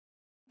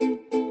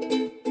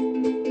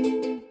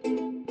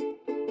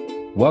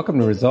Welcome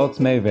to Results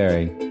May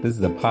Vary. This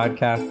is a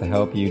podcast to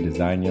help you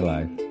design your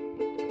life.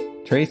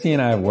 Tracy and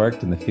I have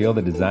worked in the field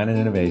of design and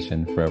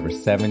innovation for over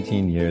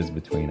 17 years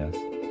between us.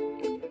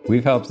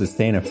 We've helped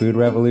sustain a food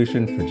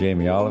revolution for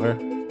Jamie Oliver,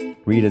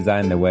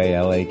 redesign the way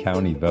LA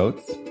County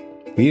votes.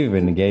 We've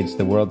even engaged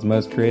the world's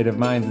most creative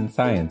minds in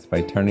science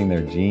by turning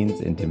their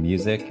genes into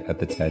music at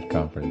the TED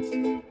Conference.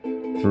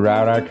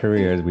 Throughout our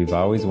careers, we've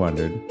always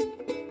wondered,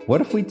 what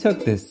if we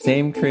took this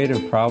same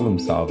creative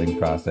problem-solving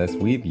process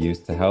we've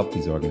used to help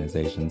these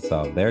organizations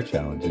solve their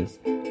challenges,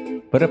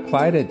 but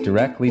applied it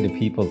directly to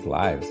people's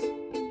lives?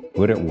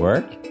 Would it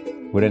work?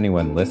 Would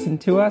anyone listen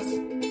to us?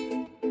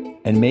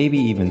 And maybe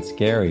even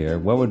scarier,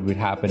 what would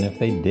happen if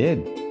they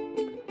did?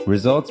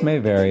 Results May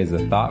Vary is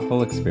a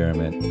thoughtful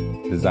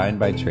experiment designed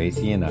by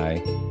Tracy and I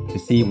to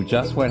see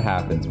just what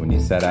happens when you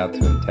set out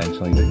to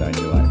intentionally design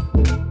your life.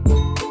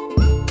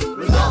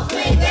 Results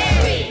may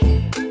vary.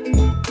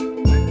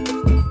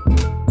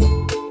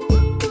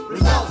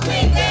 Results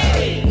may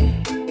vary.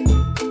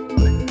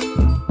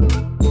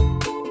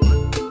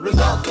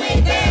 Results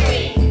may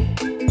vary.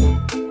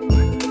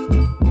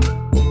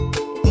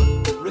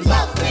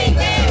 Results may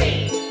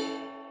vary.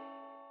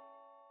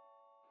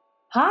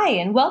 Hi,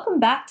 and welcome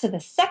back to the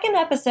second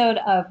episode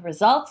of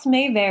Results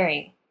May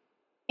Vary.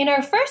 In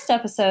our first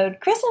episode,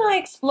 Chris and I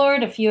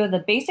explored a few of the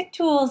basic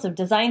tools of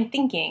design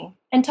thinking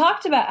and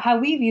talked about how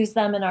we've used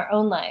them in our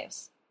own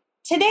lives.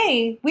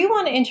 Today, we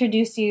want to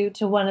introduce you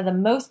to one of the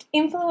most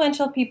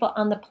influential people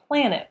on the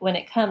planet when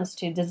it comes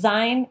to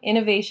design,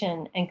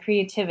 innovation, and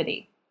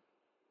creativity.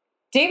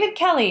 David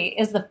Kelley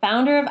is the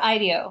founder of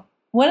IDEO,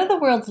 one of the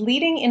world's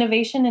leading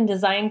innovation and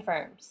design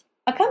firms,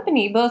 a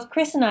company both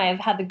Chris and I have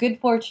had the good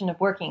fortune of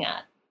working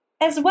at.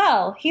 As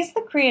well, he's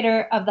the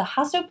creator of the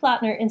Hasso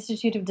Platner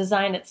Institute of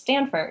Design at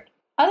Stanford,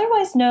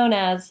 otherwise known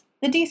as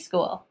the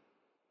D.school.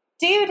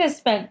 David has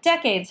spent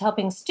decades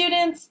helping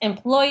students,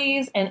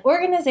 employees, and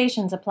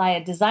organizations apply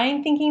a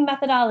design thinking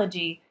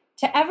methodology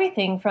to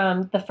everything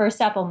from the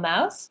first Apple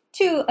mouse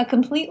to a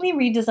completely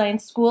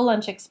redesigned school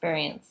lunch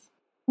experience.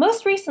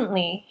 Most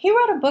recently, he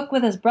wrote a book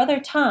with his brother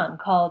Tom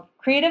called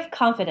Creative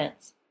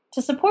Confidence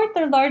to support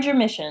their larger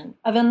mission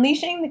of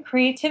unleashing the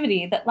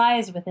creativity that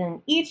lies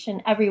within each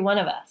and every one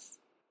of us.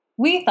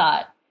 We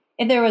thought,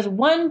 if there was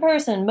one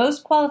person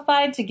most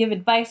qualified to give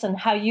advice on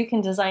how you can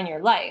design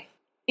your life,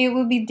 it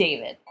would be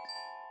David.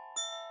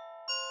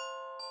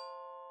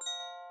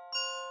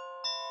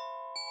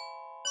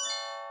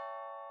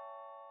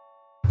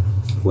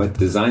 What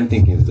design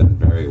thinking has done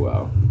very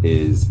well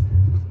is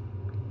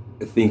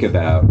think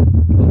about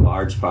a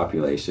large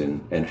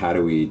population and how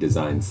do we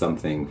design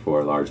something for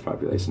a large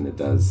population that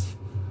does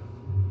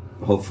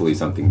hopefully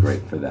something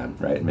great for them,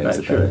 right? Makes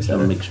it better,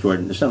 something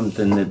extraordinary,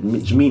 something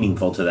that's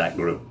meaningful to that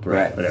group,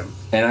 right? Whatever.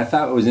 And I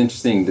thought what was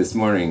interesting this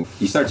morning,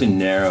 you start to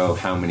narrow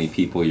how many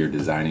people you're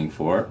designing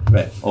for,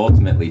 right?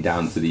 Ultimately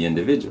down to the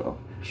individual.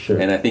 Sure.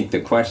 And I think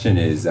the question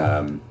is,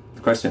 the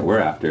question that we're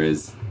after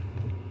is,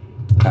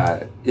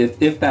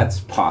 if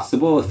that's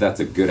possible, if that's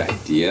a good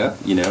idea,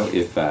 you know,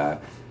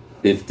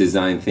 if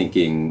design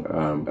thinking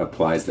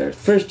applies there.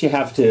 First, you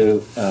have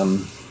to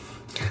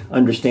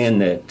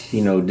understand that,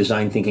 you know,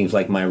 design thinking is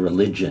like my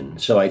religion,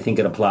 so I think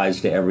it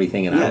applies to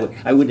everything, and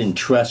I would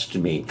entrust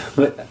me.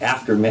 But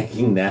after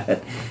making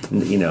that,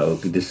 you know,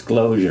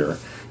 disclosure,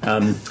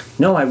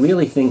 no, I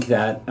really think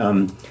that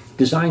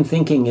design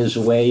thinking is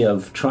a way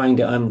of trying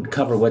to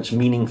uncover what's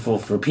meaningful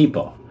for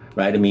people,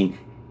 right? I mean,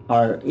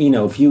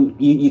 if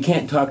you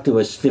can't talk to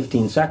us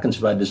 15 seconds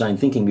about design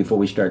thinking before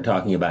we start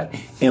talking about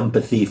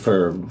empathy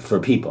for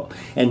people.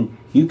 And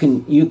you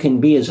can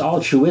be as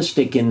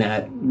altruistic in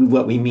that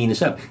what we mean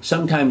is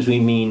sometimes we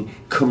mean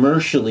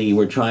commercially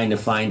we're trying to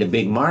find a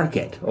big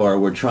market, or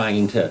we're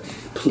trying to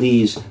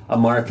please a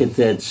market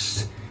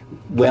that's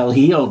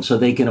well-heeled so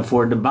they can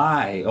afford to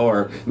buy,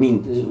 or I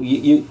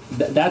mean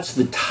that's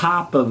the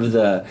top of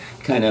the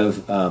kind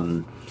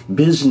of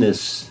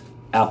business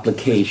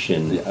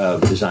application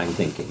of design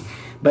thinking.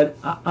 But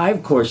I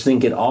of course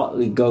think it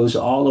goes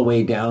all the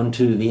way down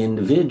to the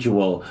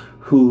individual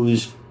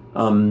who's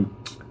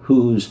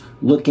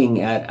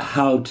looking at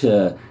how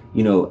to,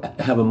 you know,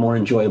 have a more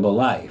enjoyable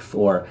life,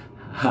 or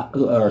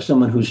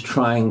someone who's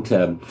trying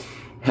to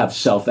have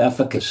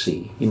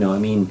self-efficacy. You know, I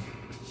mean,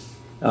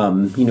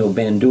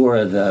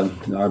 Bandura,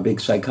 our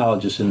big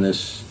psychologist in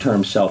this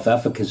term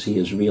self-efficacy,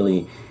 has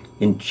really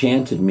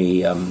enchanted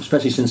me,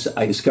 especially since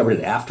I discovered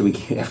it after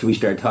we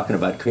started talking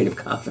about creative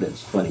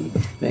confidence. Funny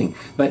thing,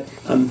 but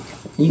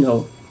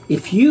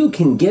if you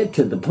can get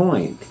to the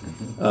point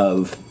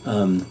of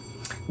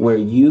where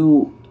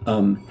you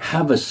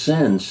have a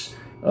sense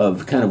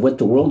of kind of what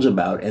the world's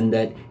about, and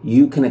that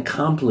you can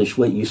accomplish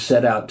what you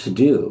set out to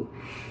do,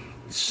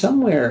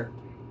 somewhere,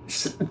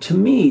 to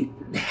me,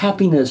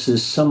 happiness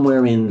is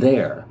somewhere in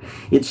there.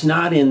 It's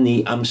not in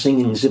the I'm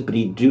singing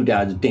zippity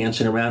doo-dah,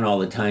 dancing around all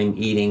the time,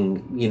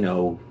 eating, you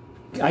know,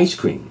 ice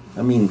cream.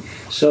 I mean,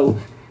 so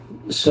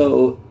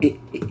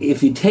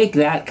if you take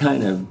that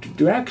kind of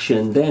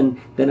direction,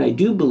 then I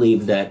do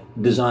believe that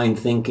design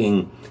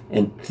thinking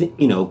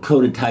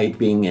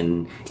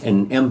prototyping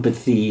and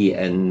empathy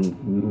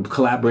and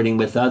collaborating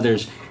with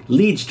others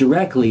leads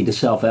directly to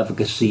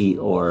self-efficacy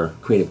or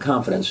creative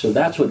confidence. So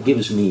that's what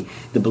gives me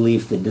the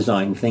belief that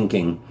design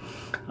thinking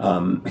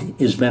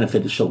is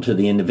beneficial to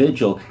the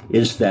individual,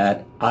 is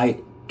that I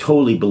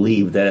totally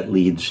believe that it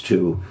leads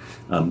to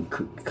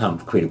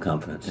creative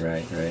confidence.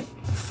 Right.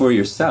 For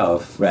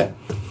yourself, Right.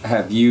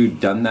 have you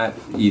done that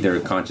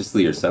either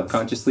consciously or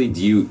subconsciously?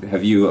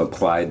 Have you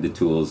applied the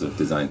tools of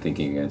design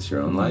thinking against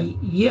your own life?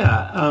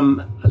 Yeah,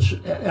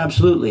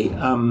 absolutely.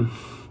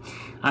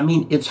 I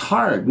mean, it's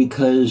hard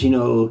because,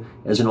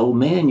 as an old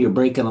man, you're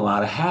breaking a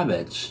lot of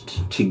habits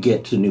to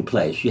get to a new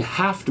place. You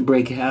have to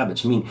break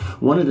habits. I mean,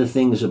 one of the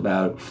things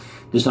about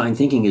design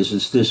thinking is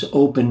it's this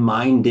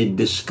open-minded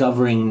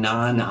discovering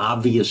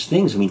non-obvious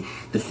things. I mean,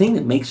 the thing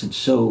that makes it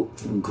so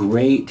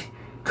great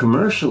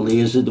commercially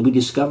is that we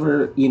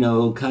discover,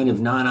 kind of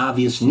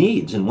non-obvious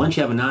needs. And once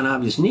you have a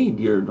non-obvious need,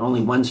 you're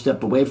only one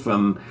step away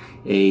from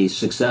a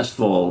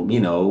successful,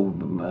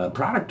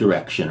 product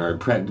direction or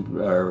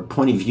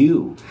point of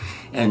view.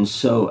 And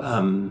so,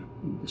 I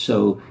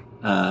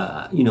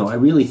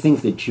really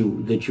think that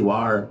you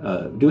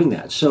are doing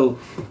that. So,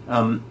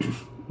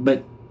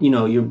 but you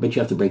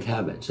have to break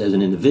habits as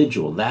an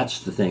individual. That's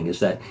the thing, is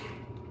that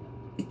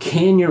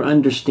can your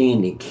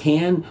understanding,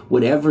 can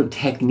whatever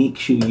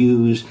techniques you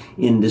use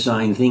in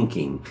design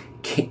thinking,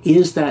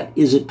 is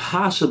it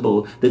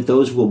possible that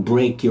those will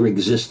break your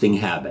existing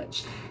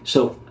habits?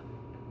 So,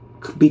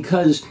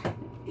 because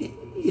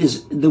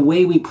is the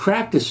way we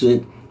practice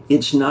it,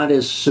 it's not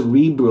as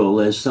cerebral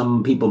as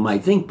some people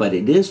might think, but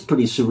it is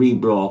pretty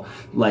cerebral,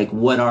 like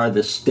what are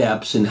the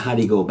steps and how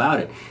do you go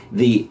about it.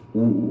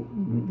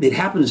 It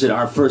happens that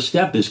our first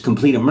step is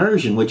complete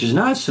immersion, which is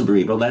not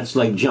cerebral. That's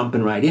like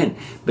jumping right in.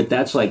 But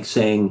that's like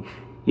saying,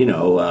 you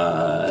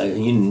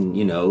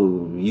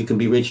can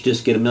be rich,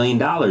 just get $1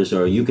 million,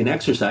 or you can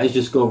exercise,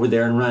 just go over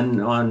there and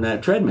run on a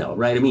treadmill,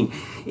 right? I mean,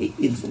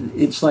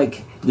 it's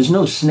like there's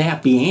no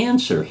snappy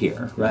answer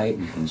here, right?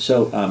 Mm-hmm.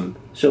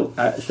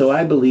 So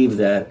I believe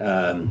that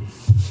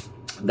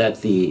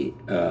that the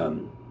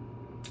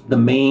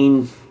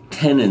main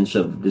tenets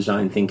of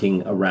design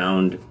thinking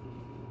around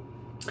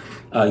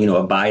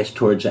a bias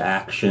towards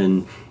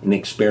action and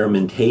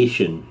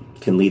experimentation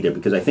can lead there,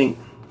 because I think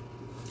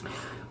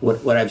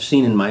what I've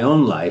seen in my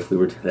own life,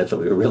 that's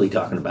what we were really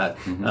talking about,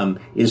 mm-hmm.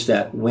 Is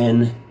that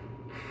when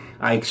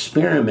I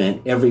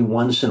experiment every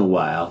once in a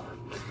while,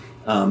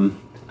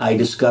 I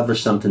discover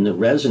something that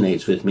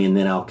resonates with me, and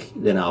then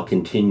I'll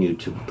continue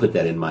to put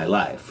that in my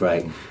life,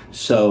 right?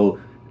 So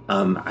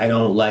I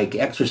don't like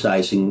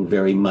exercising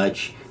very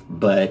much,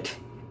 but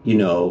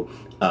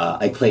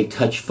I play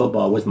touch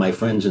football with my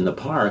friends in the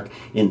park,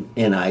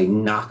 and I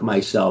knock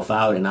myself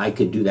out, and I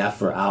could do that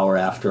for hour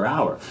after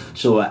hour.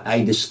 So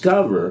I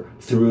discover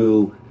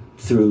through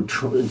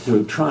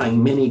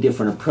trying many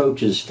different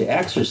approaches to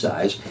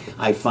exercise,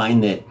 I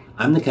find that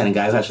I'm the kind of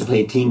guy who has to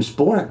play a team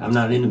sport. I'm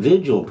not an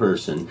individual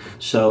person,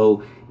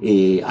 so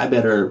I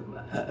better.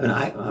 And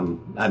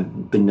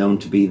I've been known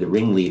to be the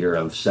ringleader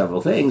of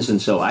several things,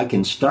 and so I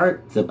can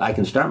start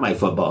my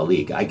football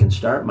league. I can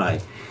start my,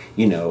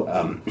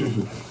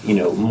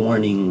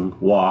 morning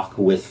walk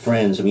with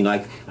friends. I mean,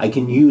 like, I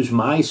can use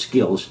my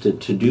skills to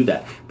do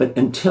that. But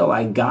until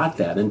I got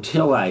that,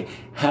 until I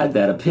had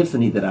that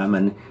epiphany that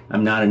I'm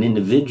not an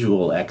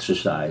individual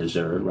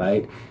exerciser,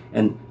 right?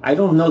 And I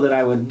don't know that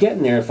I would get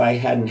in there if I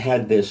hadn't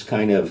had this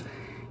kind of,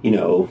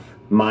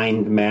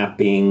 mind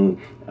mapping,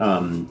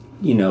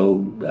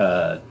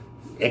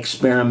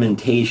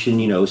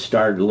 experimentation,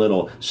 start a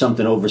little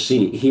something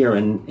overseas here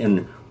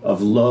and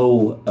of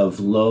low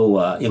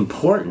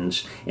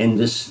importance, and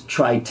just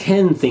try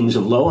 10 things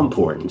of low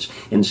importance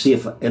and see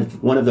if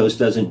one of those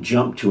doesn't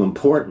jump to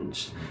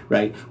importance,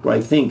 right? Where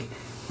I think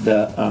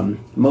the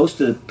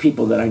most of the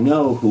people that I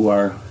know who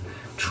are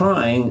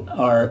trying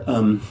are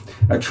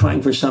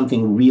trying for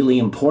something really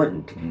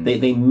important.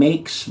 Mm. They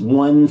make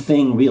one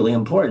thing really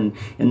important,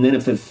 and then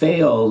if it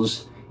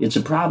fails, it's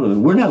a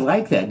problem. We're not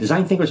like that.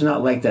 Design thinkers are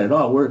not like that at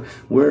all.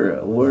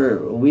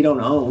 We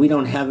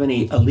don't have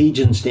any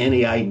allegiance to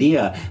any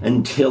idea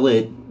until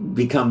it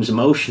becomes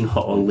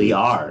emotionally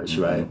ours,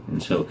 right?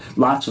 And so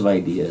lots of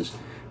ideas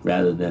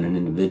rather than an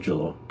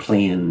individual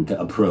planned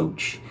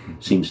approach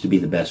seems to be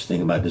the best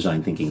thing about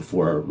design thinking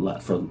for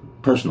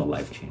personal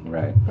life change.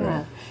 Right.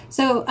 Yeah.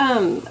 So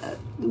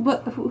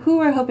who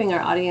we're hoping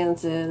our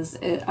audience is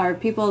are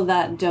people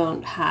that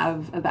don't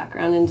have a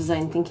background in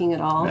design thinking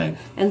at all. Right.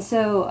 And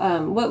so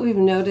what we've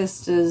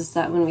noticed is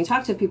that when we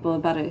talk to people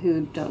about it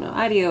who don't know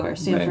IDEO or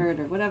Stanford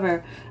or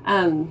whatever,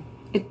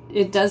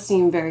 it does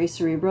seem very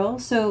cerebral.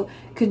 So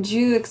could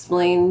you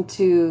explain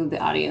to the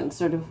audience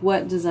sort of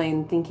what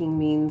design thinking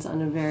means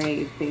on a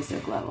very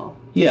basic level?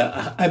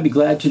 Yeah, I'd be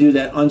glad to do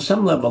that. On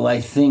some level, I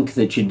think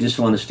that you just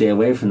want to stay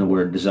away from the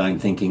word design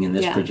thinking in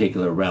this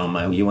particular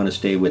realm. You want to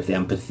stay with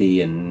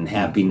empathy and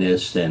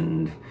happiness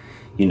and,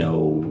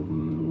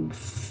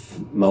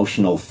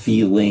 emotional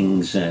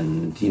feelings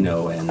and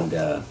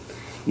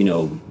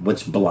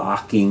what's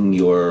blocking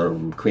your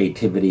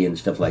creativity and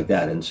stuff like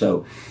that. And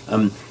so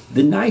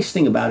the nice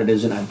thing about it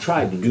is, and I've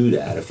tried to do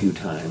that a few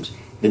times,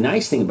 the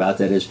nice thing about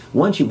that is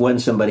once you've won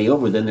somebody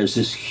over, then there's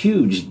this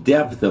huge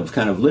depth of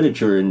kind of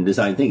literature in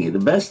design thinking. The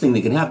best thing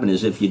that can happen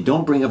is if you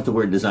don't bring up the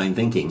word design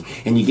thinking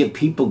and you get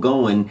people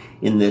going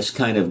in this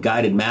kind of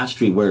guided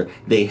mastery where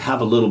they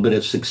have a little bit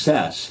of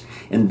success,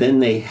 and then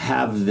they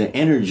have the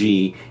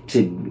energy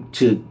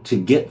to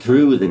get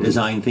through the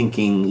design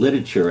thinking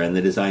literature and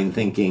the design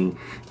thinking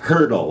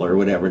hurdle or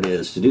whatever it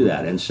is to do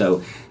that. And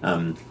so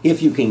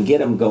if you can get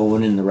them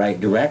going in the right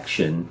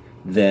direction,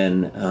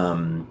 then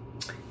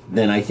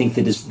I think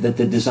that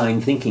the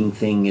design thinking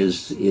thing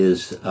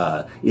is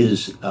a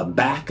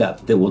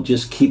backup that will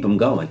just keep them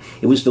going.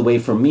 It was the way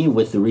for me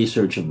with the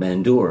research of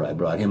Bandura. I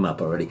brought him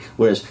up already.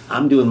 Whereas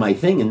I'm doing my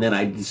thing, and then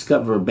I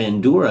discover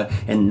Bandura,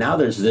 and now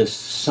there's this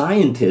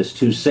scientist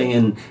who's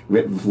saying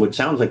what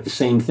sounds like the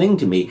same thing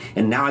to me,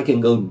 and now I can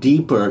go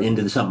deeper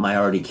into something I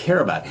already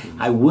care about.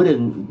 I would have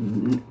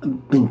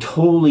been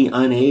totally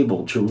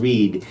unable to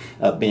read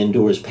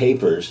Bandura's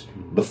papers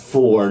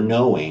before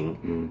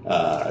knowing,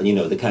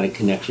 the kind of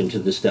connection to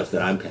the stuff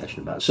that I'm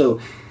passionate about. So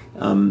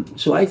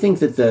I think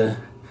that the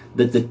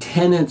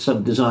tenets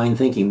of design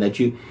thinking that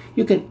you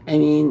can,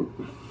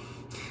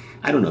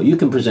 I don't know, you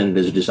can present it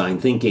as design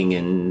thinking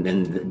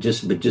and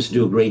just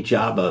do a great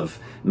job of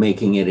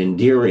making it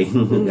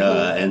endearing,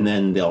 and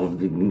then they'll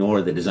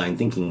ignore the design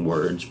thinking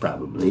words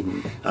probably.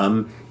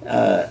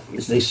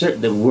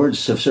 The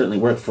words have certainly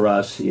worked for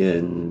us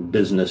in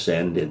business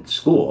and at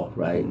school,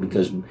 right?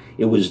 Because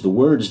it was the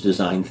words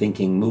design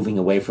thinking moving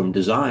away from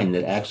design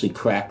that actually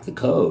cracked the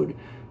code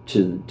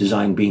to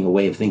design being a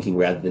way of thinking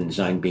rather than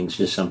design being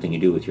just something you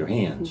do with your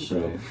hands.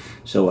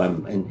 So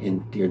I'm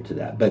endeared to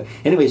that. But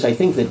anyways, I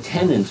think the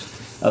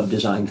tenets of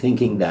design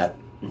thinking that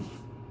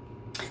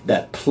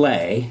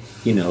play,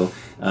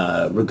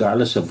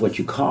 regardless of what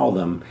you call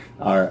them,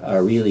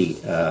 are really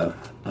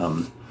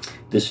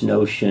this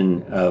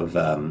notion of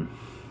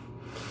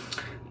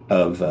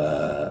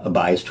a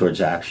bias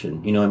towards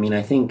action.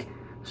 I think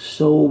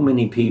so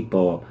many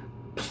people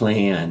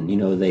plan,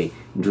 they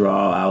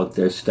draw out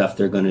their stuff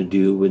they're going to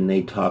do when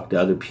they talk to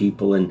other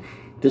people, and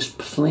this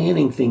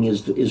planning thing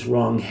is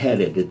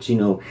wrong-headed. It's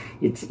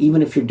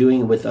even if you're doing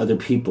it with other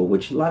people,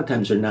 which a lot of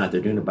times they're not,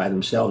 they're doing it by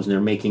themselves, and they're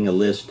making a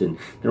list, and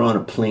they're on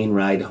a plane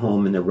ride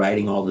home, and they're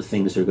writing all the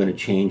things they're going to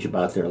change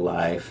about their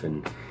life.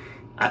 And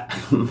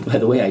by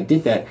the way, I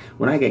did that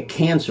when I got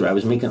cancer. I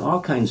was making all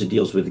kinds of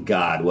deals with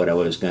God, what I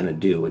was going to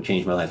do would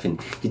change my life, and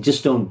you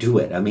just don't do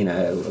it.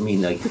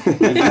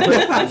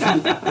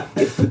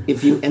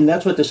 If you, and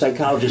that's what the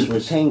psychologists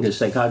were saying. The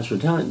psychologists were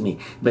telling me,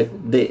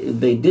 but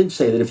they did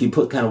say that if you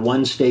put kind of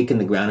one stake in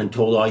the ground and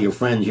told all your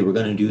friends you were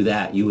going to do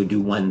that, you would do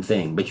one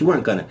thing, but you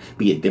weren't going to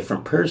be a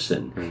different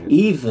person,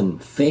 even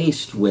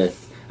faced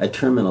with a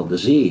terminal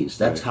disease.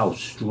 That's how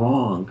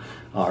strong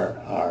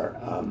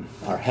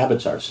our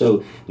habits are.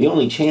 So the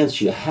only chance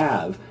you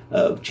have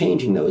of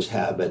changing those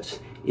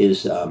habits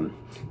is to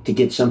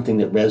get something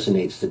that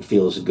resonates, that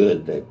feels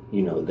good, that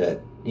you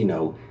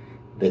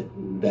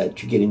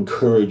get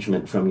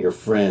encouragement from your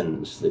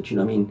friends,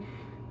 and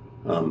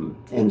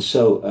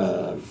so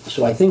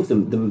I think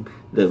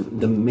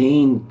the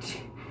main.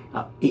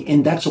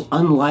 And that's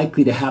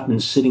unlikely to happen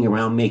sitting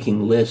around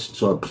making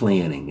lists or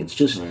planning. It's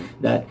just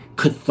that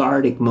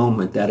cathartic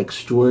moment, that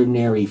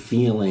extraordinary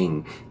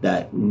feeling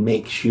that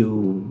makes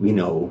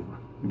you,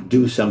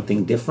 do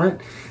something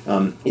different,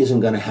 isn't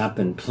going to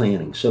happen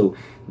planning. So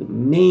the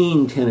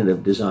main tenet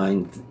of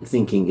design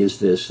thinking is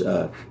this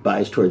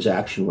bias towards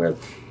action, where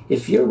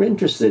if you're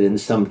interested in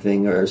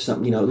something or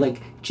something,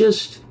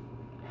 just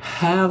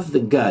have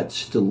the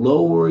guts to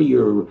lower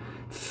your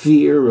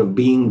fear of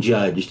being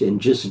judged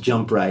and just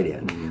jump right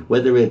in,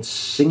 whether it's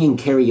singing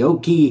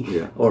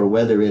karaoke or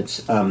whether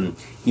it's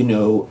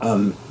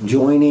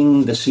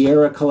joining the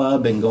Sierra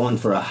Club and going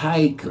for a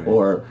hike,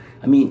 or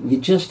you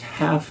just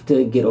have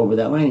to get over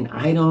that line. And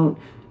I don't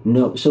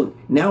know. So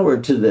now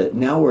we're to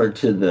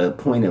the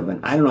point of,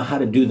 and I don't know how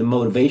to do the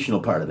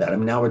motivational part of that.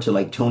 Now we're to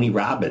like Tony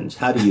Robbins.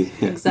 How do you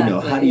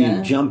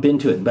you jump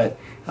into it? But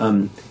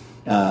I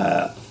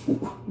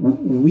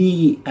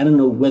don't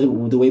know whether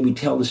the way we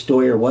tell the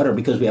story or what, or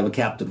because we have a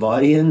captive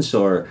audience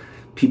or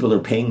people are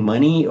paying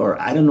money, or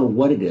I don't know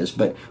what it is,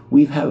 but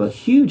we have a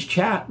huge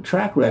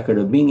track record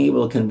of being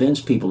able to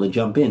convince people to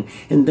jump in,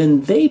 and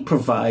then they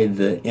provide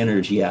the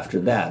energy after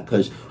that.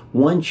 Because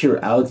once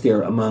you're out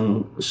there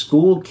among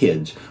school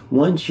kids,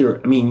 when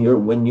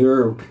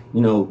you're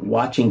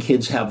watching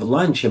kids have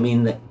lunch,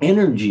 the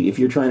energy, if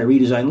you're trying to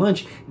redesign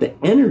lunch, the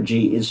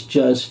energy is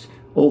just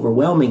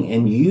overwhelming,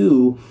 and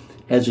you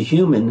as a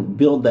human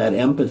build that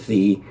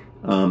empathy.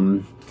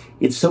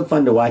 It's so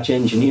fun to watch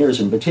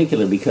engineers in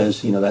particular,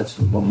 because that's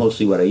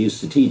mostly what I used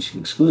to teach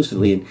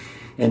exclusively,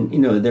 and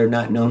they're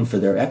not known for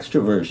their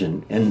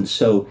extroversion, and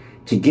so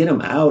to get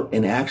them out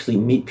and actually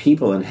meet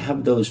people and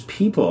have those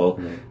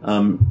people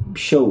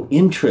show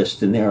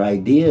interest in their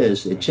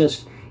ideas,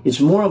 it's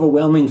more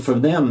overwhelming for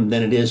them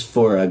than it is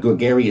for a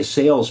gregarious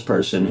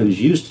salesperson who's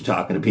used to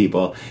talking to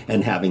people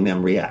and having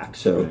them react.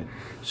 So,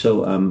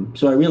 so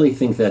I really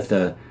think that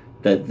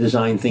that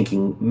design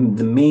thinking,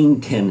 the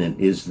main tenet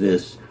is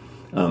this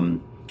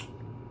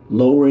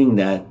lowering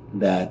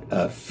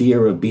that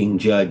fear of being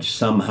judged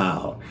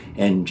somehow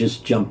and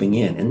just jumping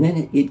in, and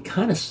then it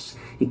kind of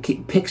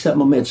picks up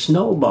momentum, it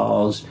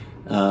snowballs.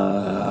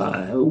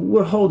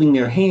 We're holding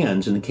their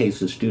hands in the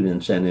case of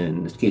students and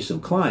in the case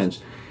of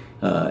clients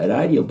at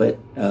IDEO, but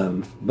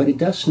it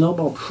does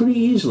snowball pretty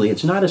easily.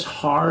 It's not as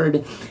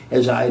hard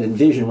as I had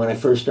envisioned when I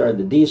first started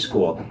the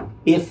D.school.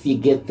 If you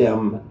get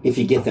them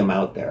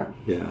out there.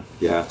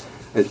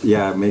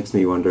 It makes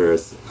me wonder.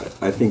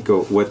 I think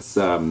what's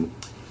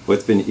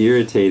been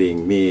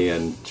irritating me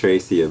and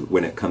Tracy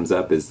when it comes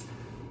up is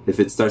if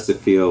it starts to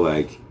feel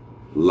like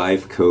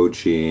life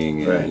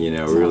coaching and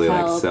really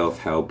like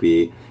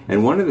self-helpy.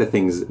 And one of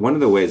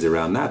the ways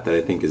around that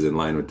I think is in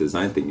line with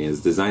design thinking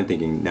is design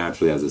thinking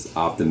naturally has this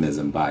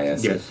optimism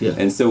bias. Yes.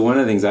 And so one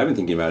of the things I've been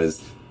thinking about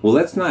is, well,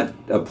 let's not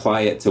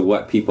apply it to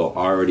what people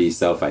already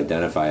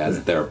self-identify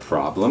as their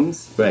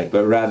problems, but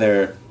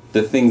rather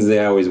the things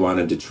they always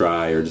wanted to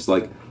try, or just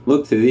like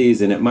look to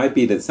these, and it might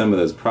be that some of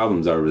those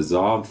problems are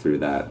resolved through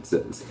that,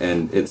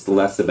 and it's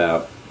less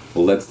about,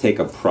 well, let's take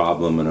a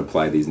problem and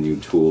apply these new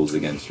tools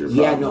against your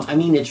problem. Yeah, no, I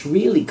mean, it's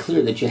really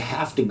clear that you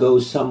have to go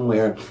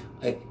somewhere.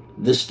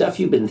 The stuff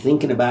you've been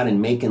thinking about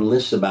and making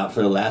lists about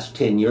for the last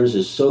 10 years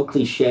is so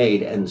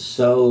cliched and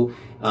so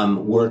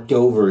worked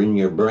over in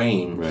your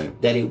brain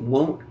that it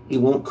won't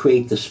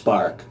create the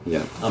spark.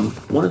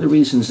 One of the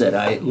reasons that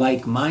I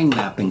like mind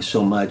mapping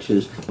so much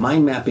is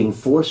mind mapping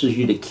forces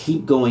you to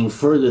keep going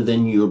further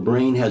than your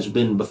brain has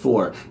been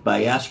before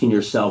by asking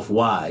yourself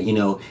why.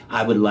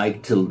 I would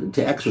like to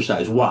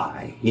exercise.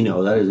 Why?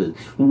 That is it.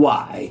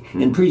 Why?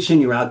 And pretty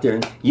soon you're out there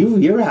and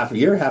you're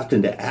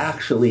having to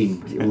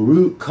actually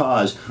root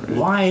cause.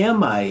 Why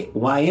am I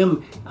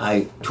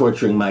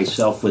torturing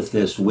myself with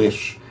this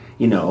wish?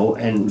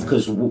 And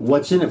because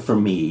what's in it for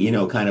me,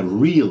 kind of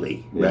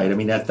really, right? I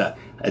mean, at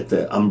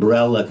the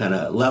umbrella kind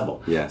of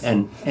level. Yes.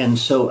 And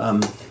so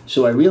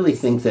I really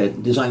think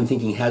that design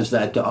thinking has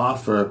that to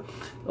offer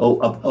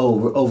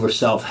over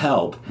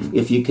self-help,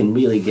 if you can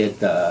really get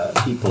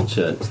people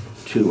to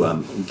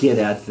get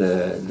at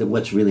the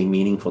what's really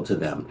meaningful to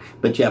them.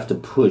 But you have to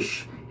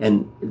push,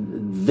 and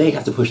they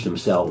have to push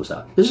themselves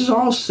out. This is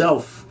all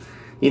self.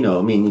 We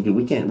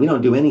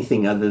don't do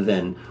anything other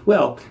than,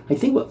 I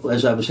think,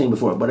 as I was saying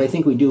before, what I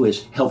think we do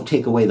is help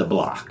take away the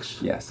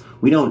blocks. Yes.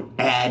 We don't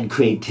add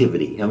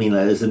creativity. I mean,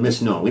 there's a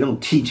misnomer. We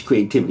don't teach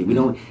creativity. We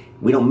don't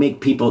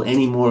make people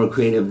any more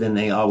creative than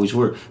they always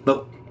were.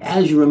 But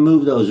as you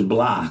remove those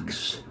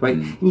blocks, right,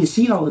 and you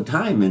see it all the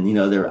time, and,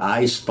 their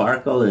eyes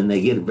sparkle, and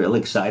they get real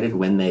excited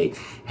when they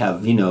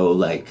have,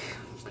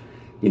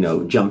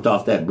 jumped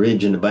off that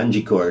bridge in the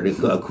bungee cord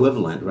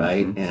equivalent,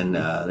 right? And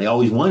they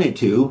always wanted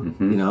to,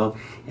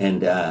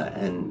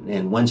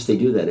 and once they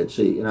do that, it's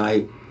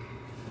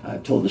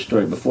I've told the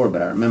story before,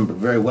 but I remember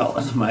very well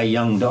my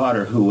young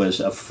daughter who was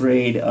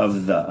afraid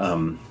of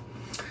the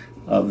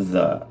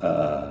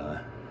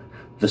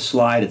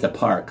slide at the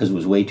park because it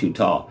was way too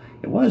tall.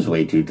 It was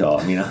way too tall.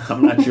 I mean,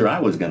 I'm not sure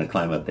I was going to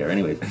climb up there.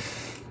 Anyways,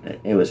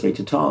 it was way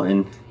too tall,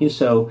 and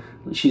so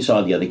she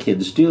saw the other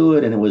kids do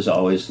it, and it was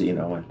always,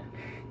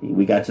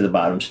 we got to the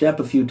bottom step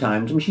a few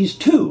times. I mean, she's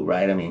 2,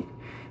 right? I mean,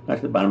 got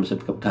to the bottom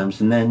step a couple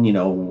times, and then,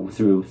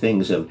 through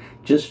things of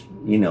just,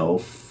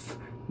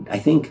 I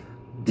think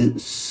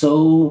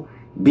so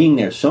being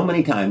there so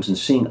many times and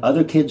seeing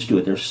other kids do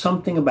it, there's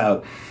something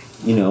about,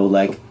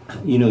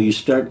 you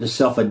start to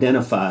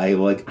self-identify,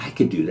 like, I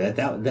could do that.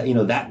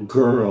 That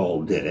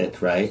girl did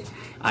it, right?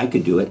 I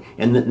could do it.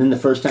 And then the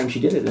first time she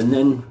did it, and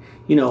then,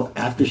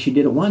 after she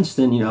did it once,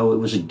 then, it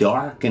was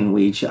dark, and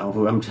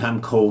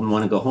I'm cold and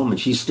want to go home, and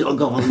she's still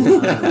going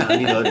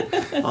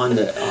on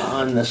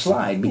the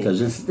slide, because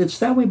it's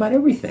that way about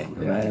everything,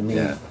 right? I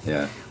mean,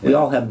 we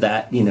all have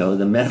that,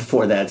 the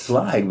metaphor of that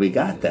slide, we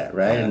got that,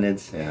 right? And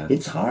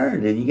it's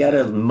hard. You got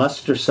to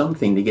muster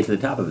something to get to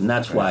the top of it, and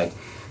that's why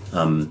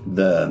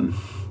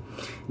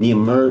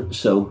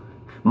so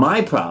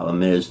my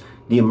problem is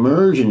the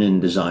immersion in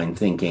design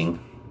thinking.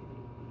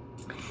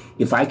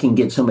 If I can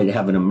get somebody to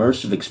have an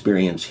immersive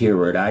experience here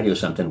or at IDEO or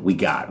something, we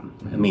got them.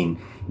 I mean,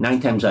 9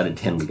 times out of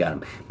 10, we got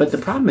them. But the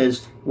problem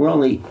is, we're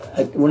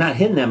not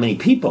hitting that many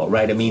people,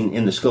 right? I mean,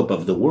 in the scope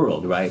of the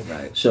world, right?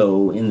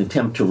 So in the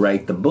attempt to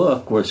write the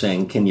book, we're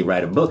saying, can you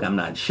write a book? I'm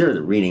not sure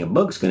that reading a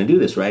book's going to do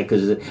this, right?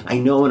 Because I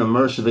know an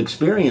immersive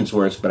experience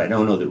works, but I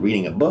don't know that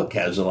reading a book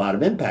has a lot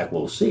of impact.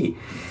 We'll see.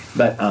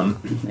 But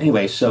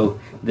anyway, so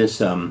this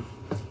thing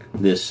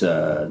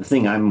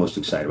I'm most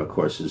excited about, of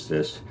course, is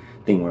this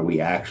thing where we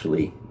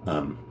actually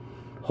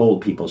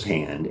hold people's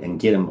hand and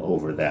get them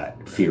over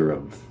that fear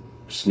of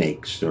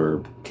snakes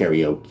or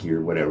karaoke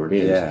or whatever it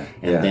is,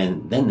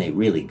 then they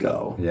really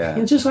go. And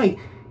it's just like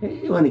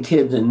when a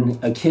kid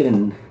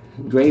in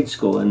grade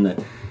school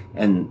and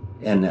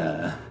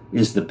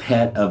is the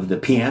pet of the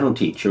piano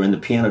teacher, and the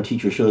piano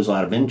teacher shows a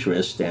lot of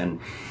interest, and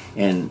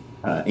and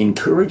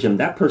encourage them,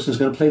 that person's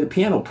going to play the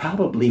piano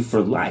probably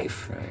for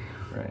life.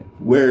 Right.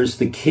 Whereas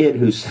the kid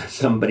who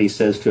somebody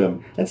says to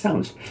him, that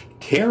sounds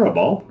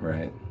terrible.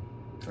 Right.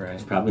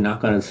 He's probably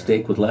not going to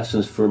stick with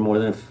lessons for more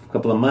than a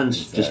couple of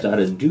months just out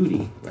of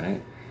duty,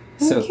 right?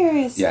 I'm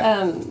curious,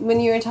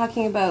 when you were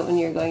talking about when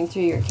you were going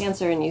through your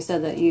cancer and you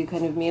said that you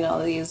kind of made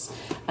all these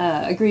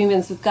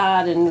agreements with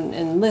God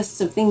and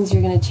lists of things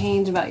you're going to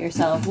change about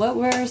yourself, what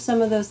were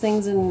some of those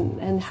things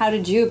and how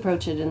did you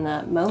approach it in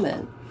that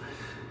moment?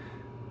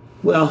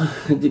 Well,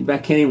 I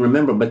can't even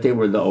remember, but they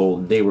were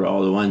all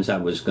the ones I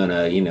was going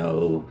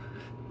to,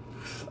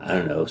 I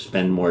don't know,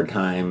 spend more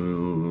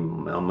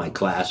time on my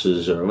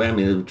classes, or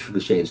the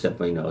cliche stuff,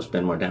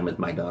 spend more time with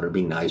my daughter,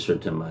 be nicer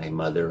to my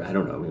mother. I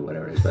don't know,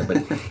 whatever it is, but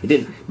it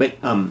didn't. But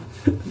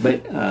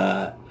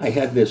I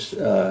had this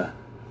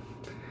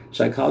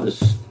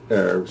psychiatrist.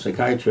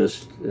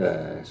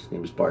 His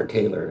name is Bart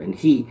Taylor, and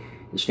he,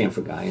 a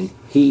Stanford guy, and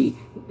he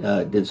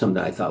did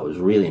something I thought was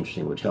really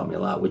interesting, which helped me a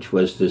lot, which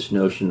was this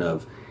notion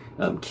of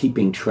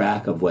keeping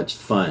track of what's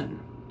fun.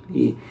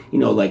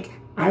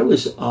 I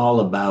was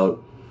all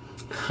about,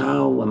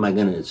 how am I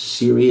going to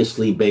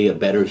seriously be a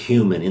better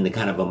human in the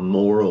kind of a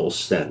moral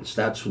sense?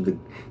 That's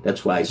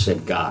why I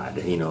said God.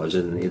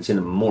 It's in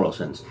a moral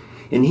sense.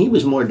 And he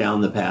was more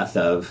down the path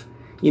of,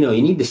 you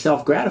need to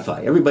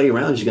self-gratify. Everybody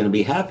around you is going to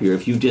be happier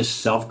if you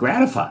just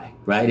self-gratify,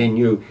 right?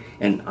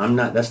 And I'm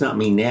not. That's not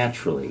me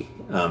naturally.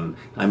 I'm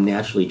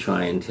naturally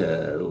trying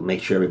to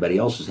make sure everybody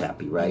else is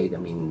happy, right?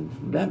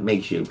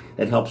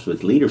 That helps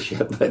with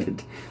leadership, but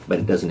it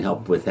doesn't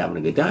help with having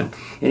a good time.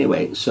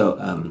 Anyway,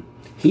 so.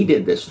 He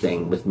did this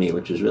thing with me,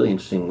 which was really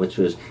interesting, which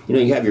was,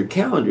 you have your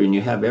calendar and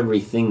you have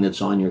everything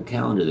that's on your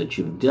calendar that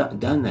you've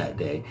done that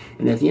day.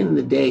 And at the end of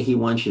the day, he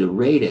wants you to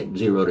rate it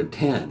 0 to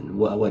 10,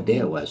 what day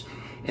it was.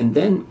 And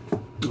then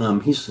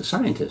he's a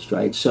scientist,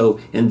 right? So,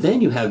 and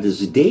then you have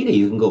this data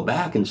you can go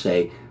back and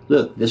say,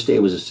 look, this day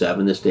was a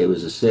 7, this day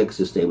was a 6,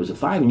 this day was a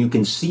 5, and you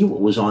can see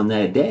what was on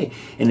that day.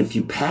 And if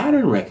you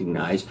pattern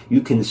recognize,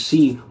 you can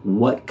see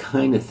what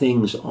kind of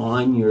things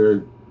on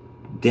your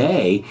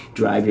day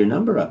drive your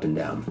number up and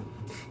down.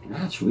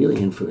 That's really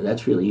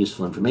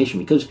useful information,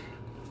 because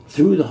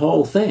through the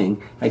whole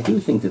thing, I do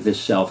think that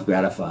this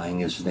self-gratifying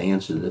is the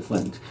answer to the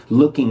fun.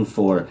 Looking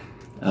for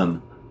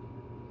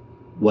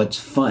what's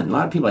fun. A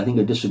lot of people, I think,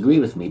 would disagree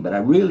with me, but I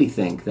really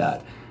think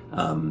that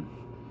trying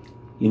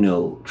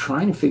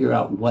to figure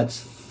out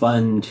what's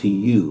fun to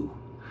you,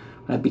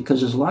 right?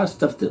 Because there's a lot of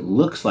stuff that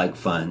looks like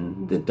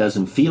fun that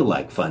doesn't feel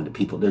like fun to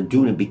people. They're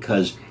doing it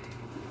because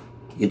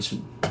it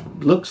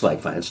looks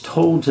like fun. It's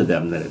told to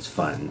them that it's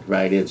fun,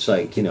 right? It's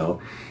like,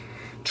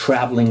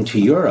 traveling to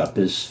Europe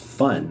is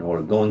fun,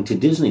 or going to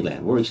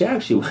Disneyland. Where if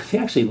you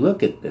actually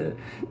look at the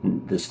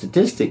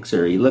statistics,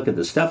 or you look at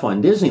the stuff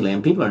on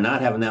Disneyland, people are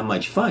not having that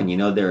much fun.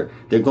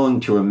 They're going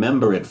to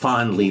remember it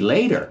fondly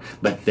later,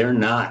 but they're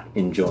not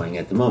enjoying it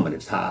at the moment.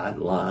 It's hot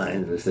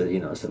lines,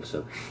 stuff.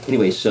 So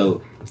anyway,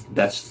 so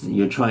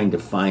you're trying to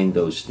find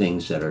those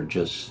things that are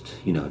just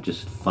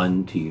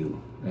fun to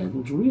you. And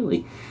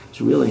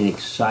it's really an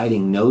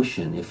exciting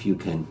notion if you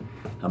can.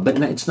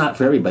 But it's not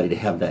for everybody to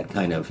have that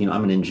kind of,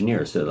 I'm an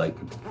engineer, so like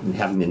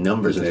having the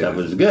numbers and stuff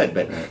is good,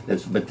 but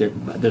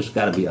there's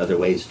got to be other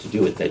ways to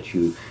do it that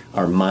you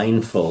are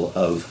mindful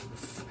of.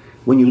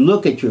 When you're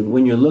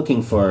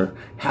looking for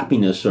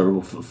happiness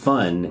or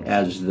fun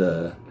as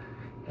the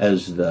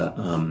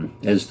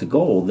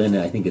goal, then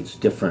I think it's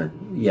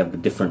different. You have a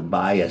different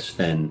bias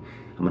than,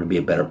 I'm going to be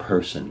a better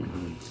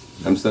person.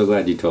 I'm so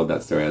glad you told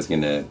that story.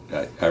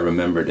 I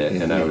remembered it,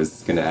 and I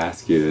was going to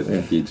ask you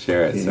if you'd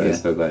share it, so I'm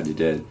so glad you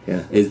did.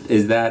 Yeah.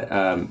 Is that,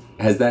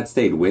 has that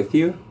stayed with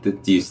you? Do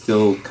you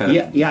still kind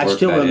of I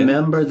still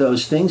remember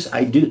those things.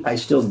 I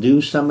still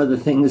do some of the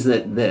things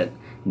that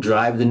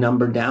drive the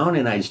number down,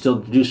 and I still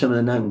do some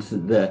of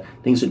the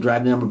things that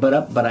drive the number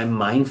up, but I'm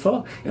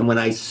mindful, and when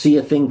I see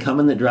a thing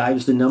coming that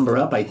drives the number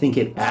up, I think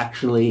it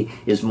actually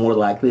is more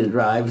likely to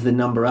drive the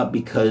number up,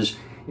 because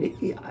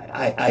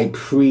I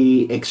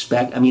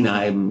pre-expect.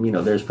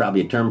 There's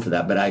probably a term for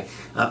that, but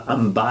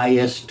I'm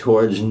biased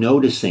towards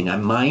noticing.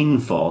 I'm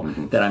mindful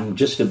that I'm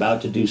just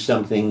about to do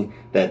something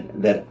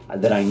that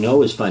I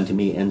know is fun to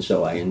me, and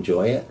so I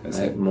enjoy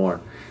it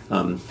more.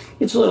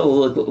 It's a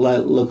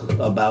little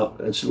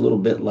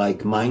bit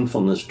like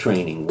mindfulness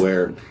training,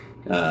 where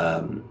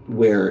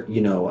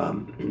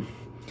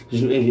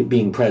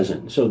being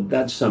present. So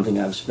that's something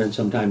I've spent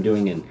some time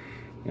doing,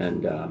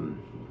 and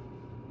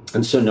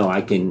so no,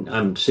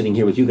 I'm sitting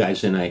here with you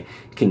guys, and I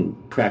can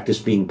practice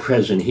being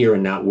present here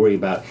and not worry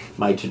about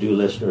my to-do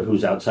list, or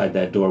who's outside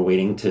that door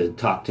waiting to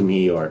talk to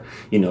me, or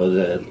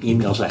the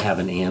emails I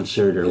haven't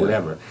answered, or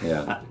whatever.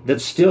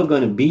 That's still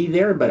going to be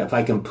there, but if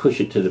I can push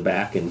it to the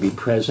back and be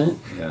present,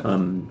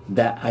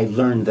 that I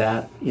learned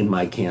that in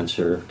my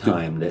cancer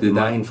time,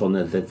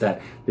 mindfulness,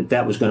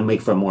 that was going to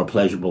make for a more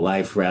pleasurable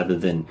life, rather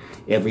than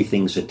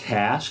everything's a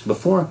task.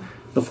 Before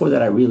before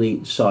that I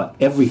really saw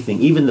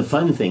everything, even the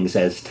fun things,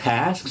 as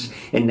tasks,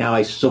 and now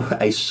I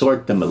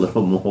sort them a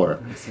little more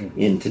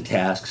into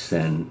tasks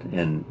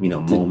and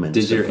moments.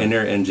 Did your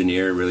inner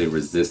engineer really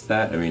resist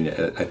that? I mean,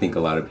 I think a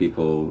lot of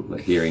people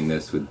hearing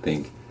this would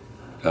think,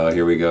 oh,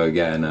 here we go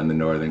again on the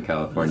Northern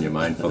California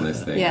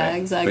mindfulness thing. Yeah,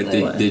 right?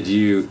 exactly. But did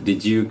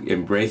you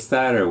embrace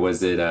that, or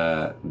was it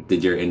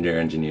did your inner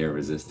engineer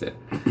resist it?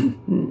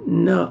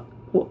 No.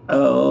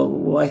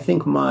 Well, I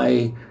think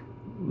my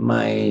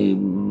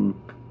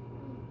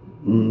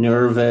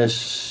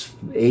nervous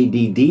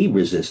ADD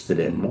resisted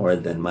it more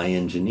than my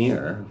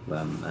engineer.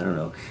 I don't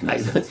know.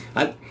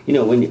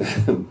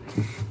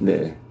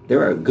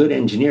 There are good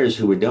engineers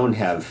who don't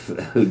have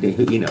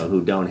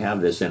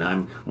this, and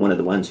I'm one of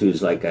the ones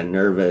who's like a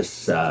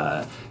nervous,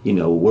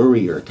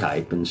 worrier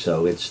type, and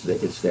so it's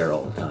there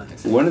all the time.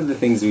 One of the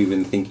things we've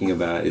been thinking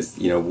about is,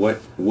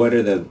 what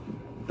are the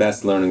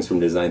best learnings from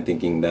design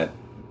thinking that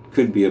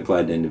could be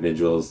applied to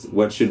individuals?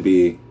 What should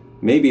be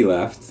maybe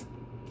left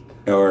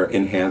or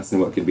enhanced,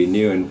 and what could be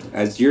new? And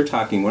as you're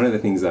talking, one of the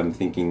things I'm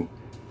thinking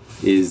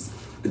is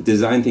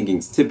design thinking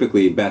is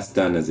typically best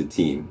done as a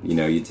team.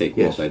 You take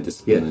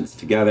multidisciplines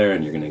together,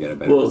 and you're going to get a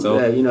better result.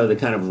 The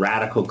kind of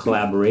radical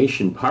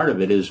collaboration part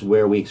of it is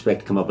where we expect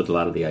to come up with a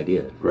lot of the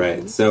ideas.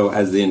 Right. So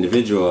as the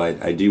individual,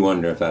 I do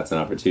wonder if that's an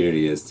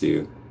opportunity, as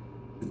to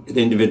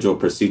the individual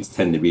pursuits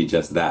tend to be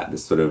just that,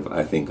 this sort of,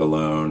 I think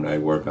alone, I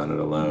work on it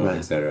alone, right,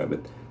 etc.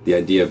 But the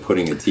idea of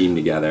putting a team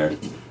together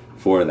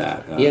for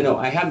that.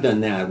 I have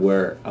done that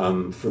where,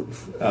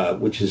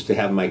 which is to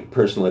have my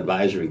personal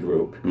advisory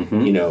group,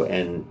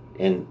 and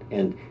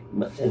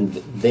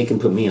they can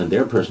put me on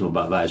their personal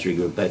advisory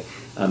group. But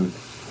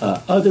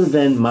other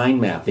than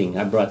mind mapping,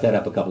 I brought that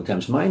up a couple of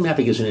times. Mind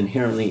mapping is an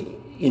inherently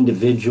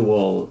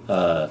individual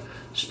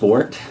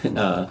sport,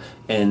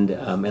 and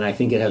I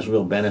think it has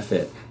real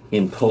benefit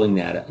in pulling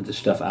the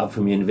stuff out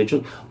from the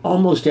individual.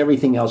 Almost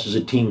everything else is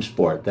a team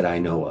sport that I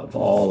know of,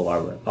 all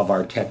of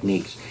our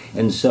techniques.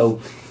 And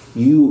so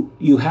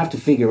you have to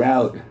figure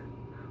out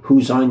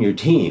who's on your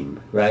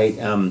team, right?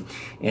 And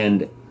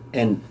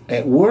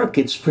at work,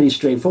 it's pretty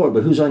straightforward,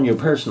 but who's on your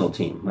personal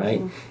team,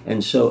 right? Mm-hmm.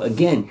 And so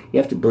again, you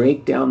have to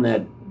break down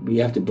that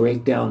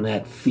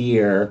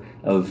fear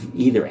of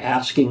either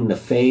asking the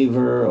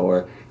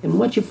favor and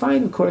what you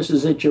find, of course,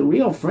 is that your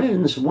real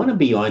friends want to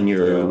be on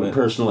your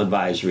personal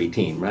advisory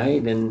team,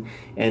 right? And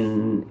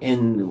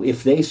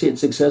if they see it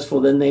successful,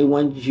 then they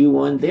want you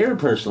on their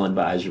personal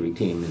advisory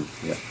team. And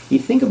you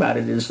think about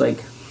it, it's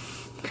like,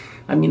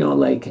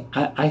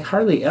 I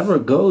hardly ever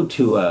go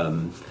to a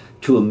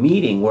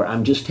meeting where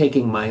I'm just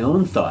taking my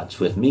own thoughts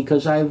with me,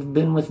 because I've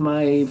been with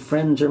my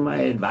friends or my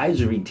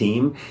advisory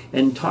team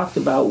and talked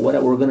about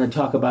what we're going to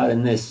talk about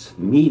in this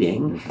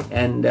meeting,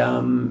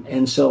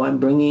 and so I'm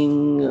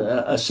bringing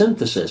a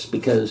synthesis,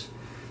 because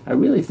I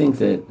really think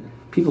that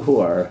people who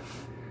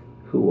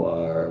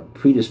are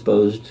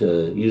predisposed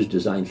to use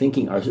design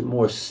thinking are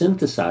more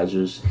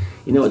synthesizers.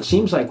 It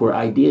seems like we're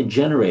idea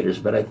generators,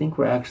 but I think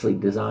we're actually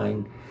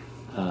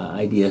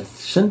idea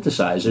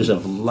synthesizers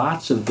of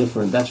lots of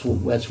different. That's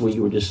what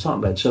you were just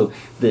talking about. So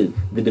the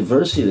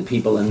diversity of the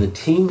people and the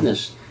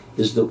teamness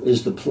is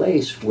the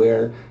place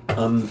where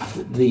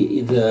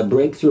the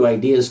breakthrough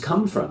ideas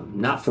come from,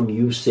 not from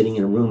you sitting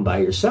in a room by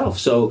yourself.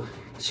 So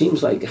it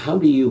seems like, how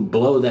do you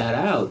blow that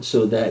out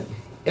so that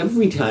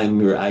every time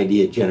you're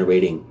idea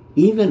generating,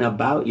 even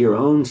about your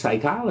own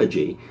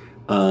psychology,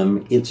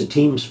 it's a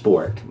team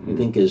sport? I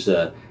think is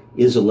a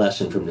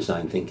lesson from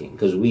design thinking,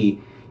 because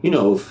we,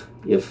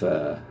 if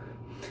at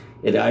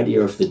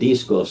IDEO or if the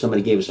D.school, if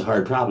somebody gave us a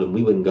hard problem,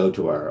 we wouldn't go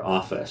to our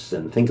office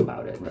and think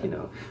about it. Right.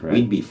 Right.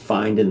 We'd be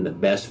finding the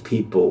best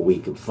people we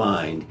could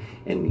find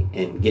and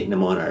getting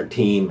them on our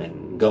team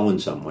and going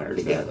somewhere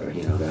together.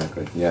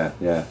 Exactly.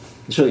 Yeah.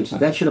 So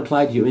that should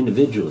apply to you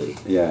individually.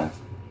 Yeah.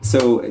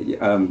 So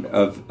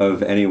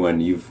of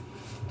anyone, you've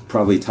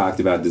probably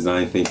talked about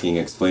design thinking,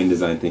 explained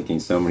design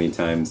thinking so many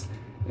times.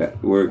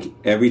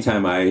 Every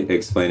time I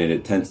explain it,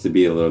 it tends to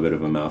be a little bit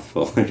of a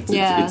mouthful. I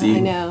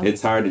know.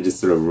 It's hard to just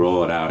sort of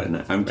roll it out.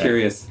 And I'm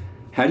curious,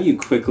 how do you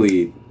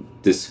quickly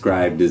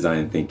describe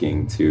design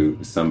thinking to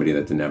somebody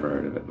that's never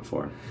heard of it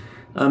before?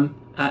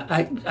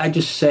 I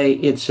just say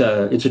it's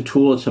a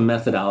tool, it's a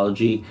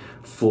methodology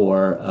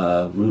for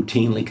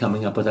routinely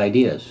coming up with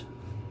ideas.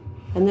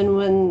 And then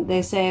when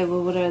they say,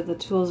 well, what are the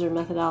tools or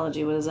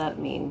methodology, what does that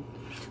mean?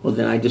 Well,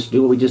 then I just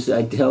do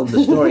I tell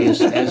the story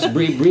as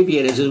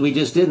abbreviated as we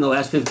just did in the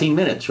last 15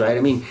 minutes, right?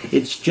 I mean,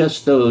 it's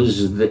just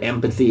the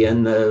empathy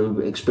and the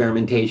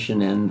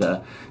experimentation and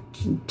the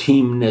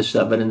teamness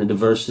of it and the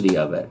diversity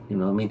of it.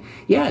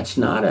 It's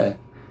not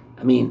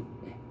in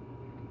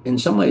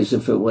some ways,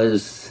 if it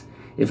was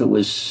if it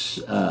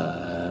was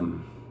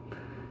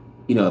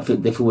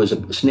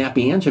a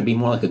snappy answer, it'd be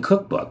more like a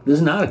cookbook. This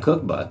is not a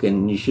cookbook,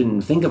 and you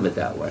shouldn't think of it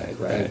that way,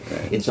 right?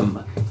 It's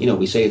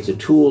we say it's a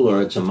tool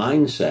or it's a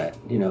mindset.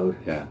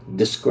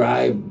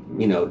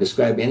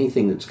 Describe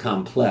anything that's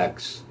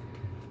complex,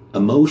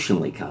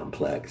 emotionally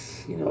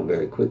complex,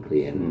 very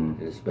quickly.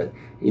 But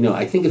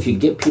I think if you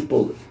get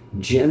people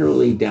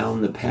generally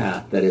down the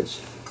path that it's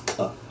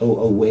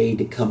a way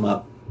to come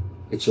up.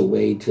 It's a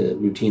way to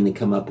routinely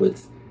come up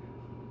with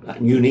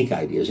unique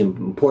ideas,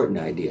 important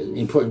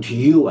to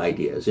you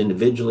ideas,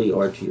 individually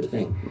or to your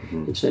thing.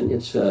 It's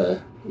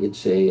a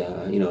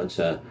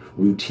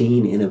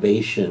routine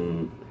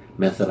innovation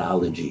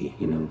methodology.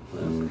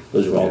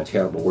 Those are all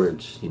terrible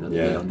words.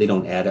 They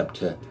don't add up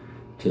to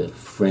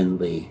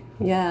friendly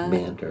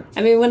banter.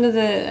 I mean, one of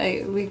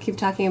we keep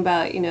talking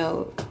about,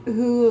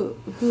 who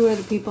are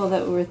the people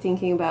that we're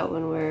thinking about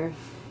when we're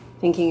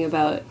thinking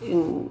about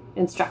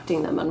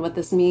instructing them on what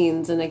this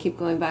means, and I keep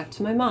going back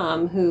to my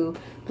mom, who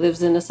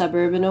lives in a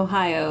suburb in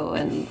Ohio,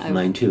 and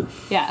mine too.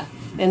 Yeah,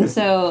 and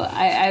so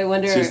I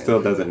wonder. She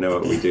still doesn't know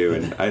what we do,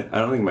 and I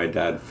don't think my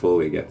dad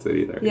fully gets it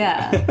either.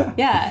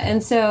 Yeah,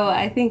 and so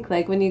I think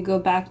when you go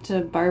back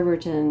to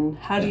Barberton,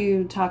 how do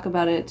you talk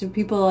about it? Do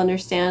people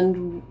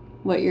understand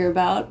what you're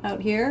about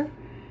out here?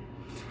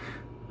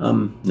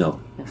 No.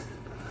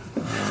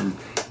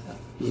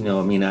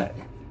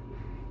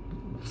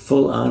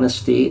 Full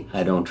honesty,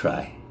 I don't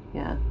try.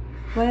 Yeah.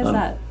 Why is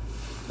that?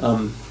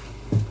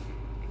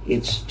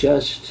 It's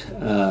just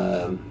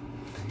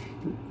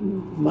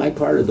my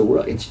part of the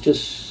world. It's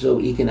just so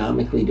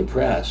economically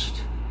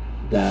depressed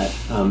that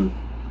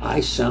I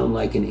sound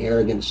like an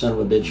arrogant son of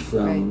a bitch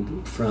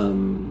from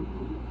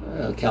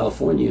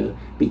California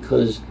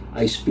because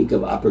I speak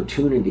of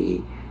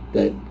opportunity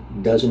that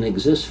doesn't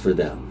exist for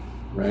them,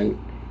 right?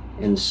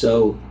 And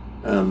so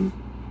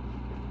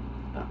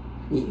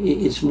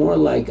it's more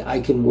like I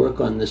can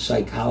work on the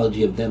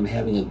psychology of them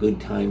having a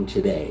good time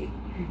today,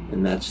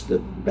 and that's the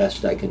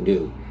best I can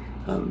do.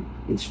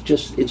 It's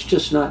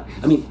just not.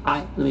 I mean,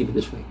 let me put it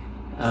this way: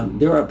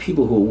 there are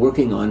people who are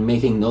working on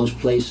making those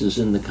places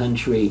in the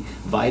country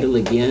vital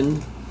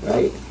again,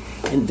 right?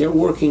 And they're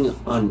working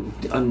on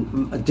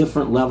a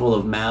different level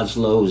of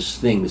Maslow's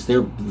things.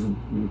 They're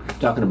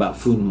talking about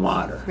food and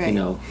water, right.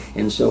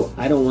 And so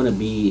I don't want to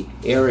be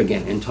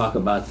arrogant and talk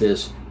about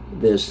this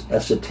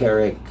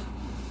esoteric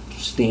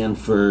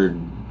Stanford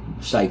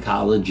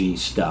psychology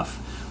stuff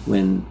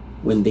when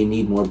they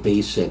need more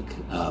basic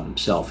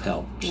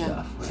self-help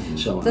stuff. Right?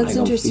 So that's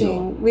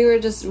interesting. We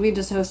just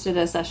hosted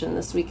a session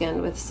this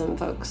weekend with some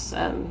folks,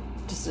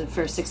 just a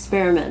first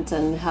experiment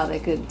on how they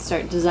could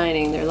start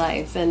designing their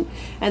life, and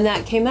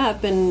that came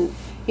up, and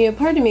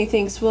part of me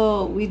thinks,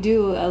 well, we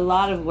do a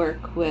lot of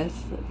work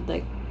with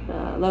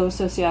low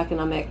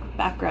socioeconomic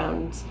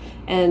backgrounds,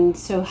 and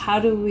so how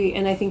do we?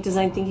 And I think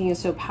design thinking is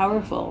so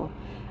powerful.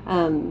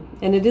 And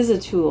it is a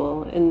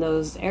tool in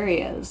those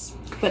areas.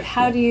 But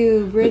how do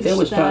you bridge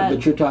that?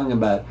 But you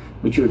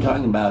were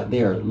talking about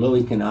there, low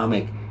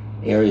economic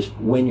areas,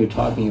 when you're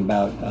talking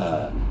about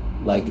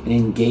an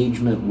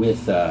engagement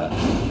with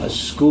a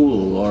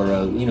school or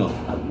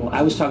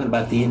I was talking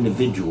about the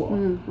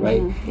individual,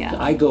 right? Yeah.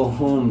 I go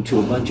home to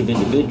a bunch of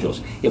individuals.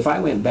 If I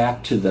went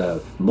back to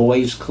the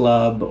boys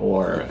club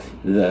or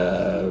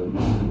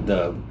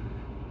the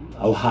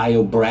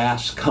Ohio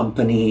Brass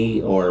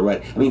Company or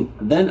what,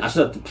 then I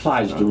thought it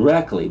applies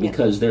directly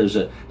because there's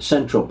a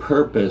central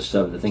purpose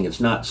of the thing.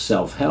 It's not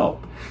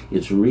self-help.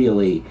 It's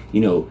really,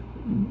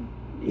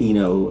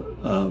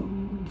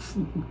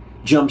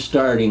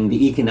 jump-starting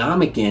the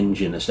economic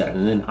engine of that.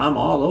 And then I'm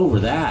all over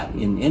that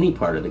in any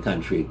part of the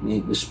country,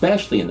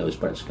 especially in those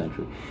parts of the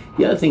country.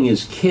 The other thing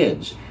is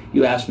kids.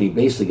 You asked me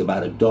basically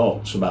about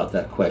adults, about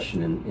that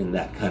question in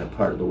that kind of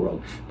part of the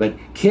world. But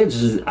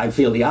kids, I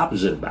feel the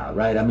opposite about,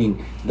 right?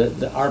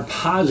 Our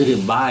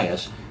positive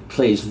bias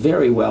plays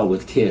very well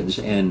with kids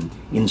and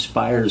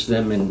inspires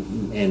them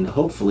and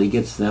hopefully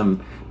gets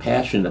them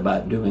passionate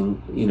about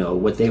doing,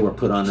 what they were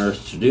put on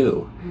earth to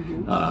do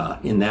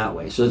in that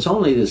way. So it's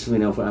only this,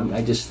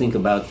 I just think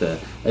about the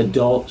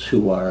adults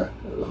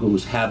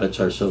whose habits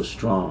are so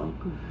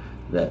strong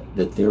that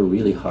they're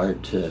really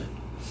hard to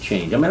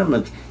change.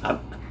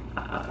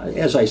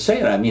 As I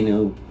say it,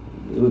 it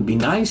would be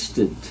nice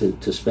to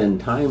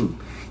spend time,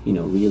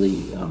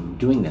 really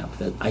doing that.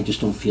 But I just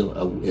don't feel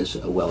as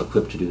well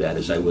equipped to do that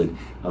as I would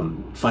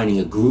finding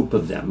a group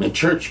of them, a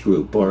church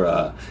group,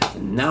 or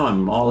now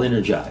I'm all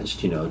energized,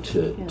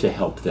 to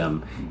help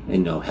them,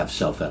 have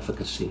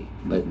self-efficacy.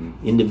 But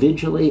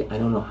individually, I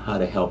don't know how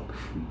to help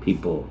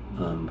people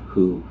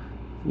who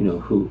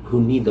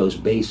need those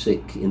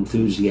basic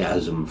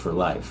enthusiasm for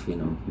life.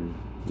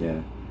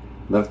 Yeah.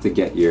 Love to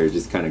get your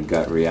just kind of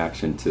gut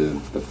reaction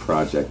to the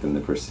project and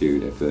the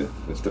pursuit. If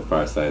the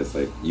far side is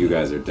you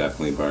guys are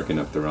definitely barking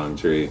up the wrong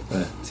tree,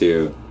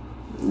 to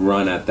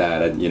run at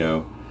that,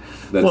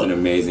 that's an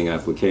amazing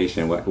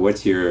application.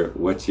 What's your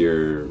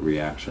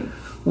reaction?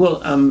 Well,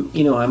 I'm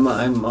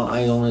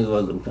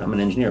an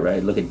engineer, right? I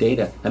look at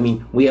data.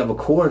 We have a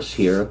course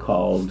here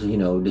called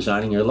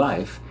Designing Your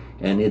Life,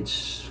 and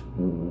it's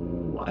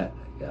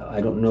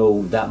I don't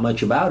know that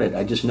much about it.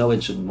 I just know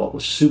it's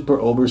super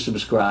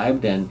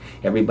oversubscribed, and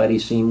everybody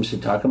seems to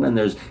talk about it. And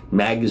there's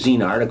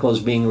magazine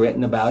articles being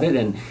written about it,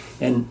 and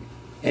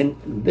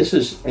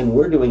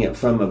we're doing it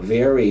from a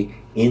very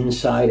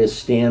inside of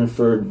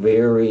Stanford,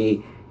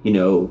 very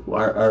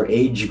our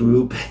age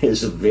group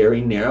is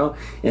very narrow,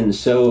 and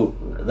so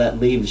that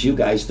leaves you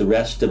guys the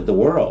rest of the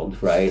world,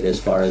 right? As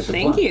far as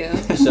Thank you.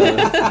 So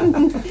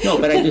no,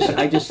 but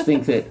I just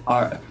think that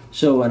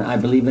and I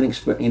believe in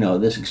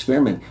this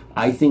experiment.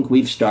 I think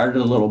we've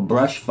started a little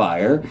brush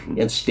fire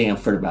at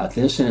Stanford about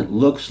this, and it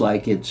looks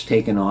like it's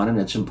taken on and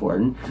it's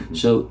important.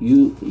 So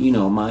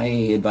my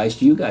advice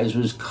to you guys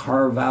was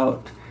carve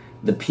out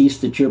the piece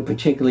that you're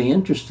particularly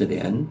interested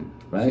in.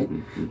 Right,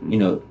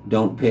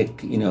 don't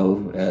pick 18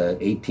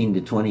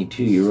 to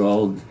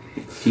 22-year-old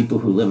people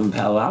who live in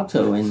Palo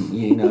Alto, and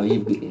you're in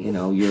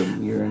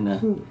a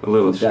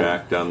little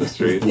shack down the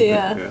street.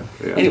 Yeah.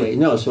 Anyway,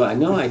 no. So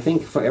I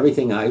think for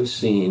everything I've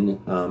seen,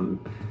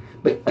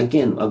 but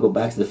again, I'll go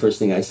back to the first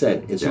thing I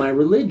said. It's my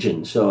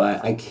religion, so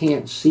I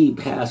can't see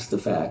past the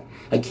fact.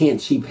 I can't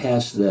see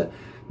past the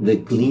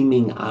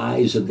gleaming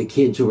eyes of the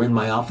kids who are in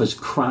my office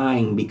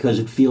crying because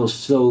it feels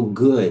so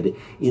good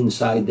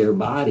inside their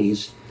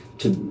bodies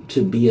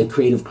to be a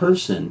creative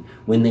person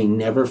when they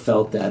never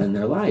felt that in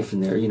their life,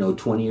 and they're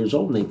 20 years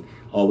old and they've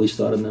always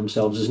thought of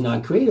themselves as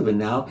not creative, and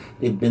now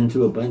they've been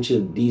through a bunch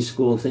of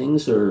D.school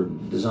things or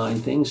design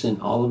things,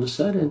 and all of a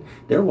sudden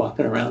they're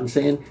walking around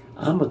saying,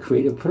 I'm a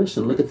creative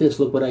person, look at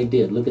this, look what I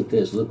did, look at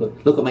this, look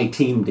what my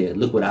team did,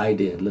 look what I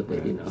did, look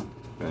what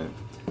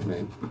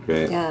Right.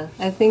 Great. Yeah,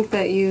 I think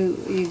that you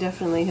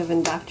definitely have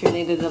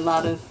indoctrinated a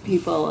lot of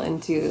people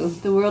into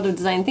the world of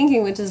design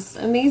thinking, which is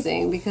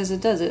amazing because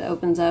it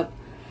opens up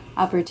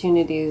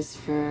opportunities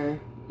for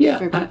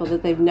people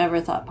that they've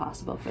never thought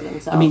possible for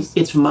themselves. I mean,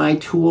 it's my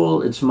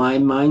tool, it's my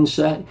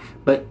mindset,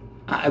 but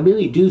I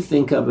really do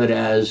think of it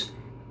as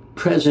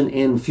present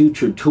and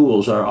future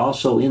tools are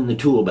also in the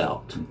tool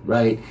belt,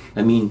 right?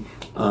 I mean,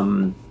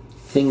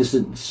 things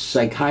that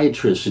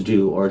psychiatrists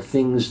do, or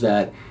things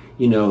that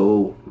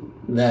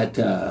that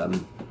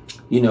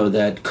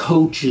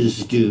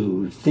coaches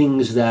do,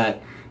 things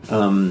that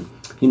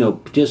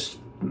just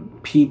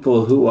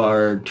people who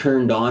are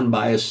turned on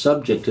by a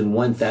subject and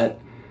want that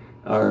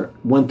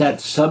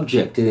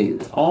subject.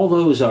 All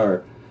those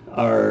are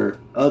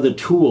other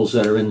tools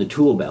that are in the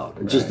tool belt.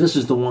 Right. Just this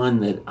is the one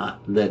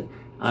that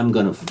I'm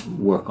going to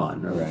work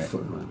on. Right.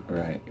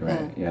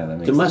 Yeah, that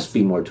makes there must sense.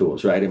 be more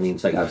tools, right? I mean,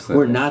 it's like Absolutely.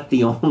 we're not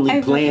the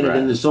only planet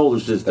in the solar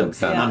system.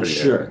 I'm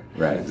sure.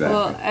 Right, exactly.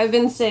 Well, I've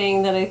been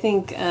saying that I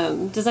think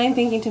design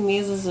thinking to me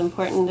is as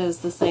important as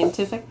the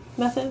scientific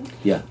method.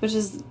 Yeah. Which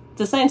is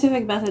the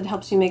scientific method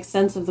helps you make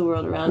sense of the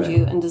world around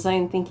you, and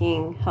design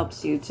thinking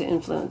helps you to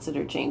influence it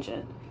or change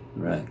it.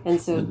 Right. And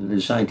so the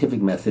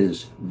scientific method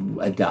is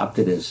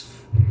adopted as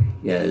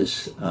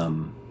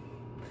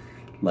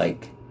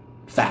like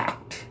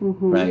fact,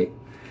 right?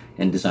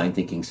 And design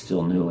thinking's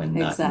still new and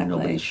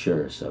nobody's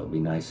sure. So it'd be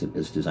nice if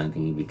this design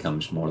thinking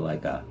becomes more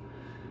like a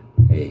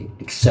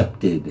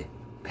accepted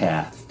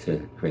path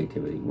to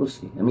creativity. We'll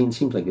see. I mean, it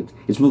seems like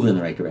it's moving in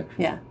the right direction.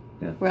 Yeah.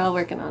 We're all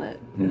working on it.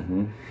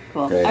 Mm-hmm.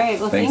 Cool. Great. All right.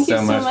 Well, Thanks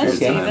thank you so much,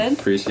 for your time. David.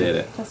 Appreciate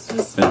it. This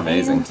was been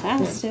amazing.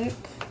 fantastic.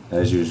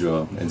 As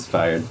usual,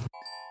 inspired.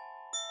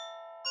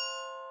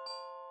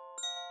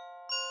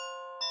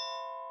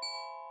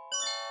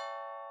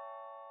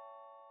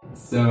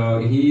 So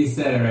he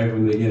said it right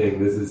from the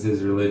beginning, this is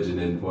his religion,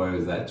 and boy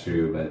was that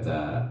true, but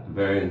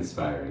very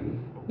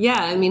inspiring.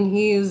 Yeah, I mean,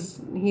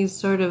 he's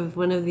sort of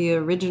one of the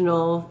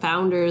original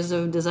founders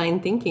of design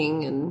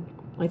thinking, and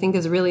I think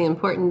it's really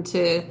important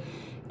to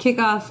kick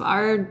off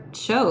our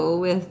show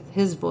with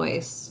his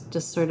voice,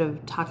 just sort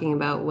of talking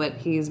about what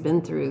he's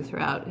been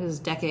throughout his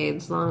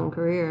decades-long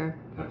career.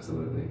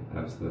 Absolutely.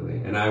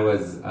 And I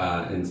was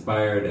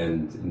inspired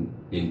and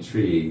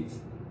intrigued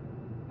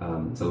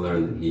to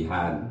learn that he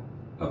had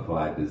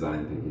applied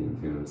design thinking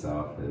to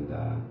himself,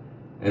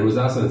 and was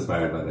also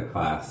inspired by the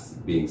class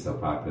being so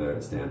popular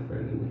at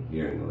Stanford and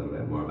hearing a little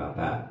bit more about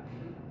that.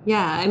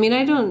 Yeah, I mean,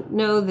 I don't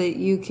know that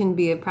you can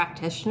be a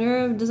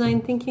practitioner of design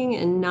thinking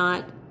and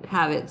not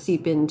have it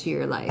seep into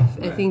your life.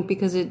 Right. I think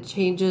because it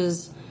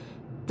changes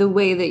the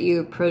way that you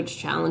approach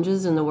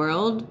challenges in the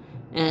world,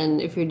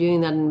 and if you're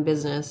doing that in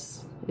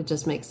business, it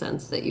just makes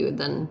sense that you would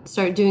then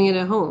start doing it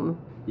at home.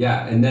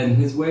 Yeah, and then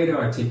his way to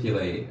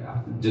articulate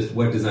just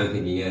what design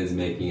thinking is,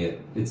 making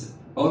it, it's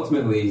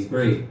very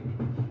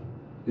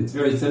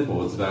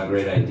simple. It's about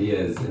great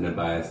ideas and a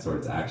bias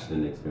towards action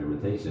and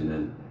experimentation,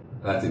 and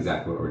that's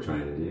exactly what we're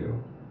trying to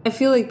do. I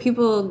feel like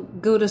people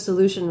go to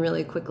solution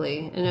really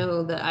quickly. I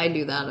know that I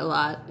do that a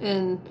lot.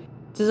 And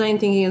design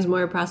thinking is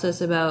more a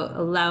process about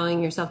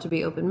allowing yourself to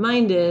be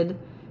open-minded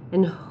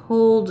and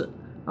hold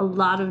a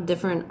lot of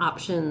different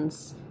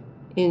options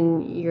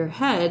in your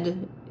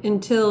head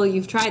until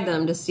you've tried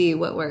them to see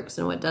what works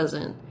and what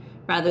doesn't,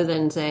 rather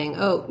than saying,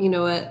 oh, you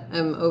know what,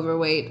 I'm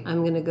overweight,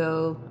 I'm going to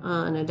go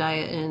on a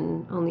diet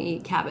and only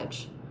eat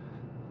cabbage.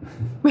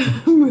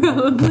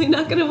 Probably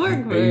not going to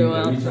work very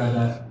well. Have you tried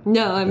that?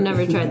 No, I've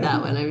never tried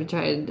that one. I've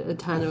tried a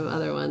ton of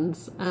other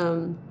ones.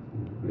 What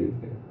do you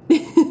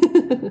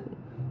think?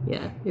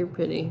 Yeah, you're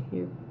pretty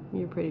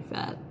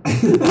fat.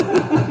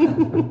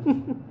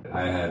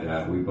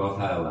 We both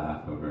had a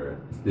laugh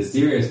over the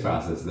serious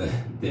process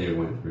that Dave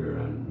went through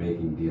around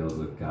making deals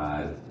with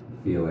God,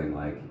 feeling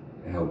like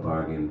he'll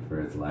bargain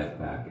for his life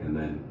back, and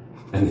then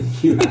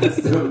you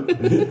asked him,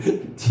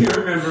 do you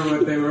remember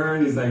what they were?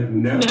 And he's like,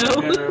 no. I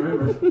can't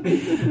remember.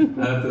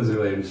 I thought those were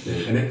really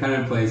interesting. And it kind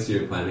of plays to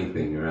your planning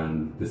thing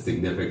around the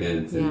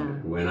significance,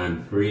 and when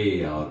I'm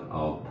free,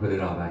 I'll put it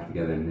all back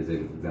together, and here's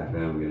exactly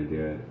how I'm going to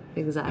do it.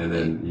 Exactly. And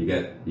then you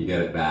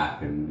get it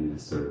back, and you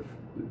just sort of,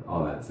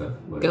 all that stuff.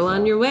 Go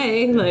on your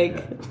way.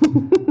 Yeah.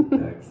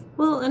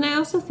 Well, and I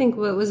also think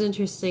what was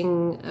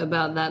interesting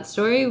about that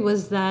story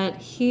was that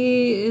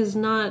he is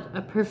not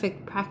a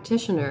perfect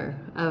practitioner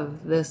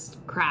of this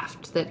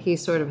craft that he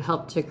sort of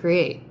helped to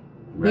create.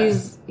 Right.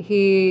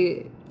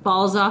 He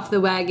falls off the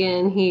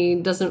wagon. He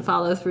doesn't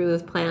follow through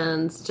with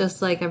plans,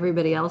 just like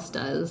everybody else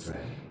does. Right.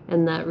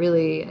 And that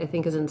really, I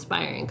think, is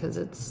inspiring because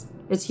it's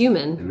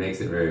human. It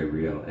makes it very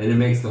real. And it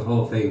makes the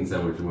whole thing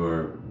so much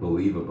more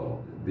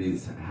believable.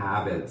 These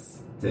habits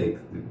take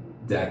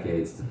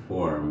decades to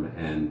form,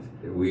 and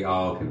we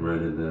all can run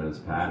into those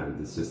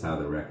patterns. It's just how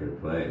the record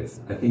plays.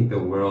 I think the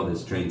world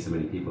has trained so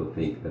many people to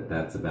think that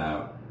that's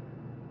about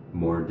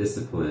more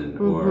discipline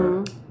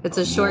or it's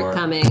a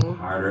shortcoming,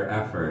 harder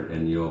effort,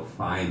 and you'll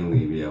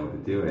finally be able to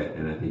do it.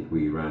 And I think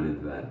we run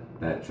into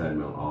that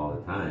treadmill all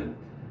the time.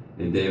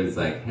 And David's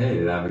like, hey,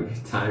 did I have a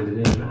good time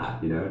today or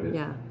not?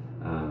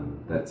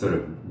 That sort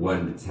of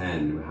 1 to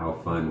 10, how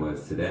fun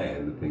was today,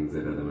 and the things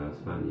that are the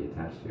most fun you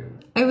attach to.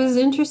 I was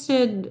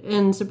interested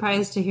and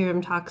surprised to hear him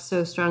talk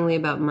so strongly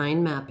about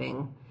mind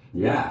mapping.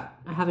 Yeah.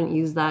 I haven't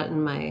used that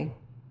in my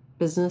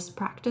business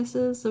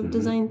practices of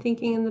design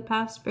thinking in the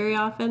past very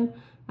often,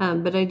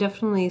 but I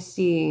definitely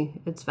see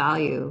its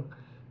value.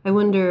 I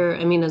wonder,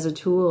 as a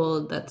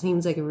tool, that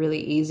seems like a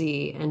really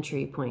easy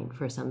entry point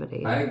for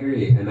somebody. I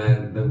agree.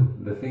 And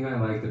the thing I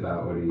liked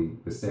about what he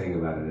was saying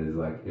about it is,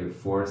 like, it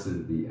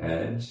forces the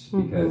edge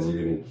because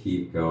you're going to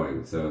keep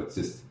going. So it's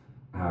just,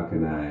 how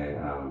can I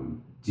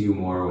do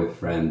more with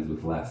friends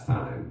with less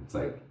time? It's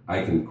like,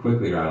 I can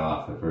quickly rattle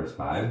off the first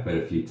 5, but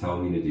if you tell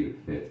me to do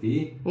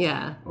 50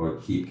 or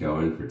keep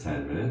going for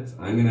 10 minutes,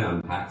 I'm going to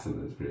unpack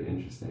something that's pretty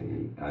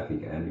interesting. And I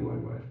think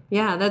anyone would.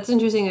 Yeah, that's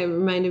interesting. It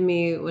reminded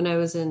me when I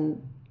was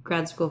in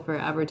grad school for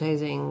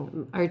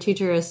advertising, our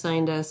teacher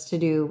assigned us to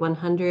do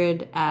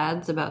 100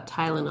 ads about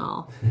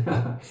Tylenol.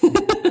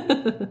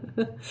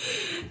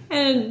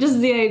 And just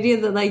the idea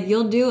that, like,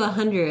 you'll do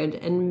 100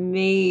 and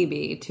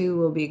maybe 2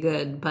 will be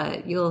good,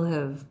 but you'll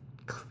have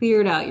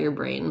cleared out your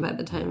brain by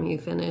the time you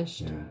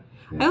finished.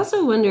 I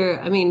also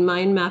wonder,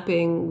 mind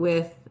mapping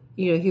with,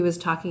 he was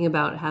talking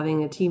about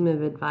having a team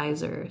of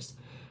advisors.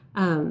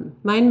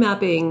 Mind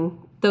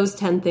mapping those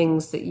 10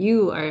 things that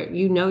you're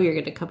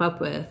going to come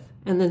up with,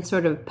 and then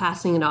sort of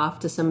passing it off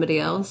to somebody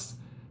else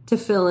to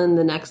fill in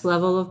the next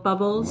level of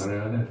bubbles. What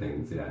are other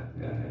things?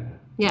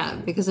 Yeah,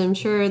 because I'm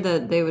sure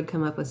that they would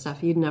come up with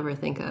stuff you'd never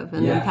think of,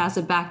 and then pass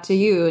it back to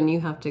you, and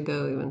you have to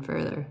go even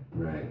further.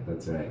 Right,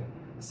 that's right.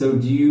 So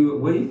what do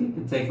you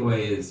think the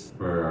takeaway is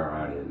for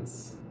our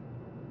audience?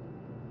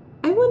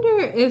 I wonder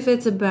if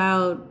it's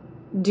about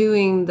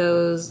doing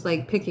those,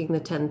 like picking the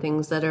 10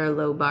 things that are a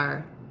low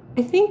bar.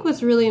 I think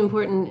what's really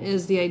important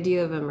is the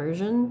idea of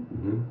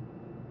immersion.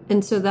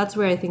 And so that's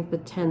where I think the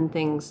 10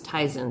 things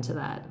ties into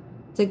that.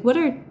 It's like, what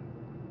are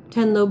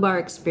 10 low bar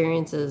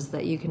experiences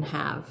that you can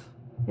have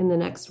in the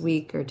next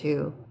week or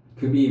 2?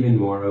 Could be even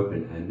more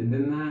open-ended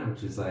than that,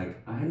 which is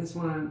like, I just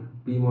want to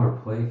be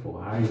more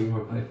playful. How do you be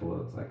more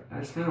playful? It's like, I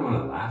just kind of want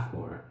to laugh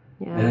more.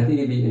 Yeah. And I think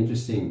it'd be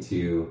interesting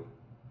to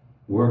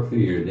work through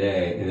your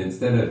day, and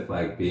instead of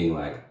like being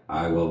like,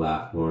 I will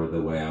laugh more,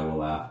 the way I will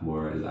laugh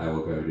more is I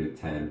will go to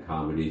 10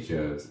 comedy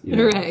shows.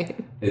 Right.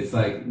 It's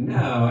like,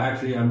 no,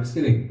 actually, I'm just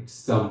going to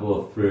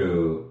stumble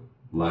through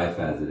life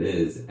as it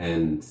is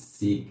and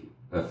seek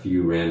a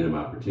few random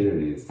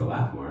opportunities to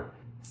laugh more.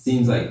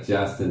 Seems like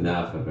just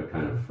enough of a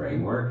kind of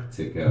framework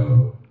to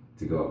go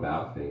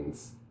about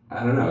things.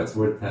 I don't know. It's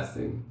worth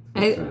testing.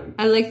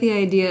 I like the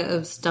idea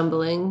of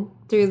stumbling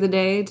through the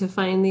day to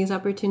find these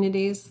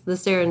opportunities. The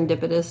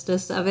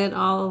serendipitousness of it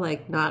all,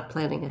 like not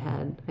planning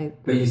ahead.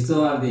 But you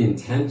still have the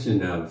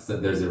intention of, so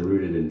there's a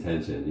rooted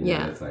intention.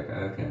 It's like,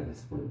 okay, this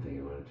is one thing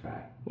I want to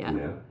try.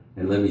 Yeah.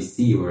 And let me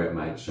see where it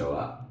might show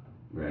up,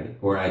 right?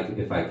 Or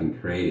if I can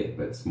create it,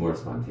 but it's more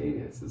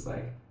spontaneous. It's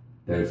like,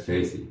 there's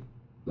Tracy.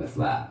 Let's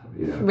laugh.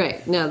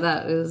 Right. No,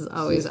 that is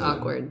always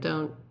awkward.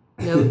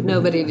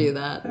 Nobody do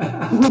that.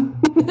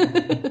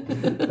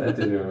 That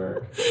didn't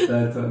work.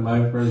 That's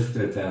my first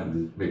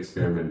attempt.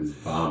 Experiment is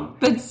bombed.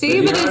 But it's such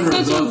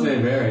results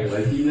may vary.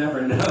 Like, you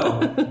never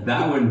know.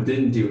 That one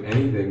didn't do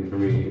anything for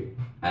me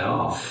at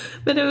all.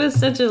 But it was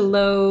such a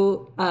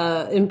low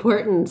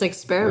importance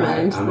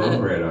experiment. Right. I'm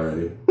over it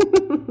already.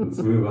 Let's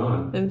move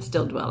on. I'm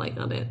still dwelling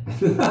on it.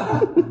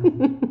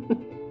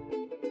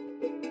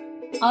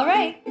 All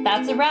right,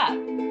 that's a wrap.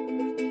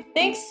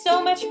 Thanks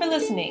so much for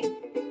listening.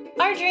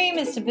 Our dream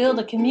is to build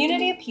a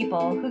community of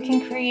people who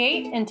can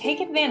create and take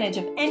advantage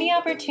of any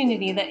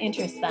opportunity that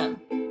interests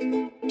them.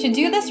 To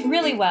do this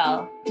really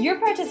well, your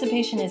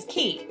participation is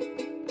key.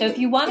 So if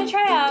you want to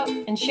try out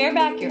and share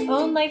back your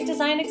own life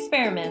design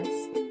experiments,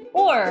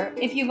 or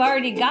if you've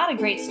already got a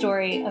great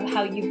story of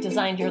how you've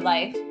designed your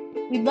life,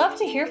 We'd love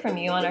to hear from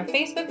you on our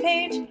Facebook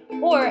page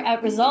or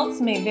at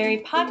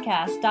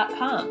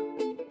resultsmayvarypodcast.com.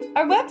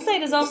 Our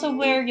website is also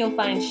where you'll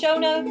find show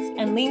notes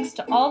and links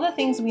to all the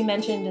things we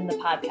mentioned in the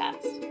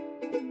podcast.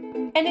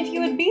 And if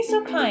you would be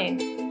so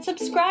kind,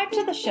 subscribe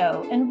to the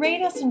show and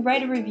rate us and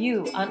write a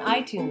review on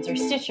iTunes or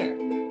Stitcher.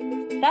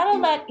 That'll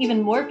let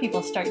even more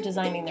people start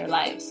designing their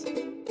lives.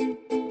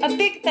 A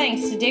big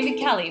thanks to David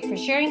Kelley for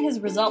sharing his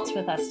results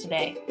with us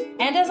today.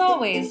 And as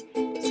always,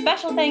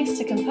 special thanks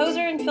to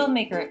composer and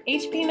filmmaker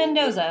H.P.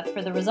 Mendoza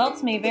for the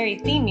Results May Vary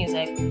theme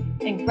music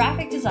and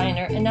graphic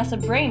designer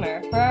Inessa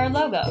Bramer for our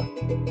logo.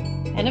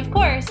 And of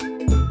course,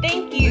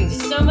 thank you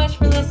so much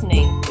for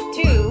listening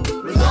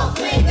to Results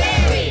May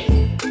Vary!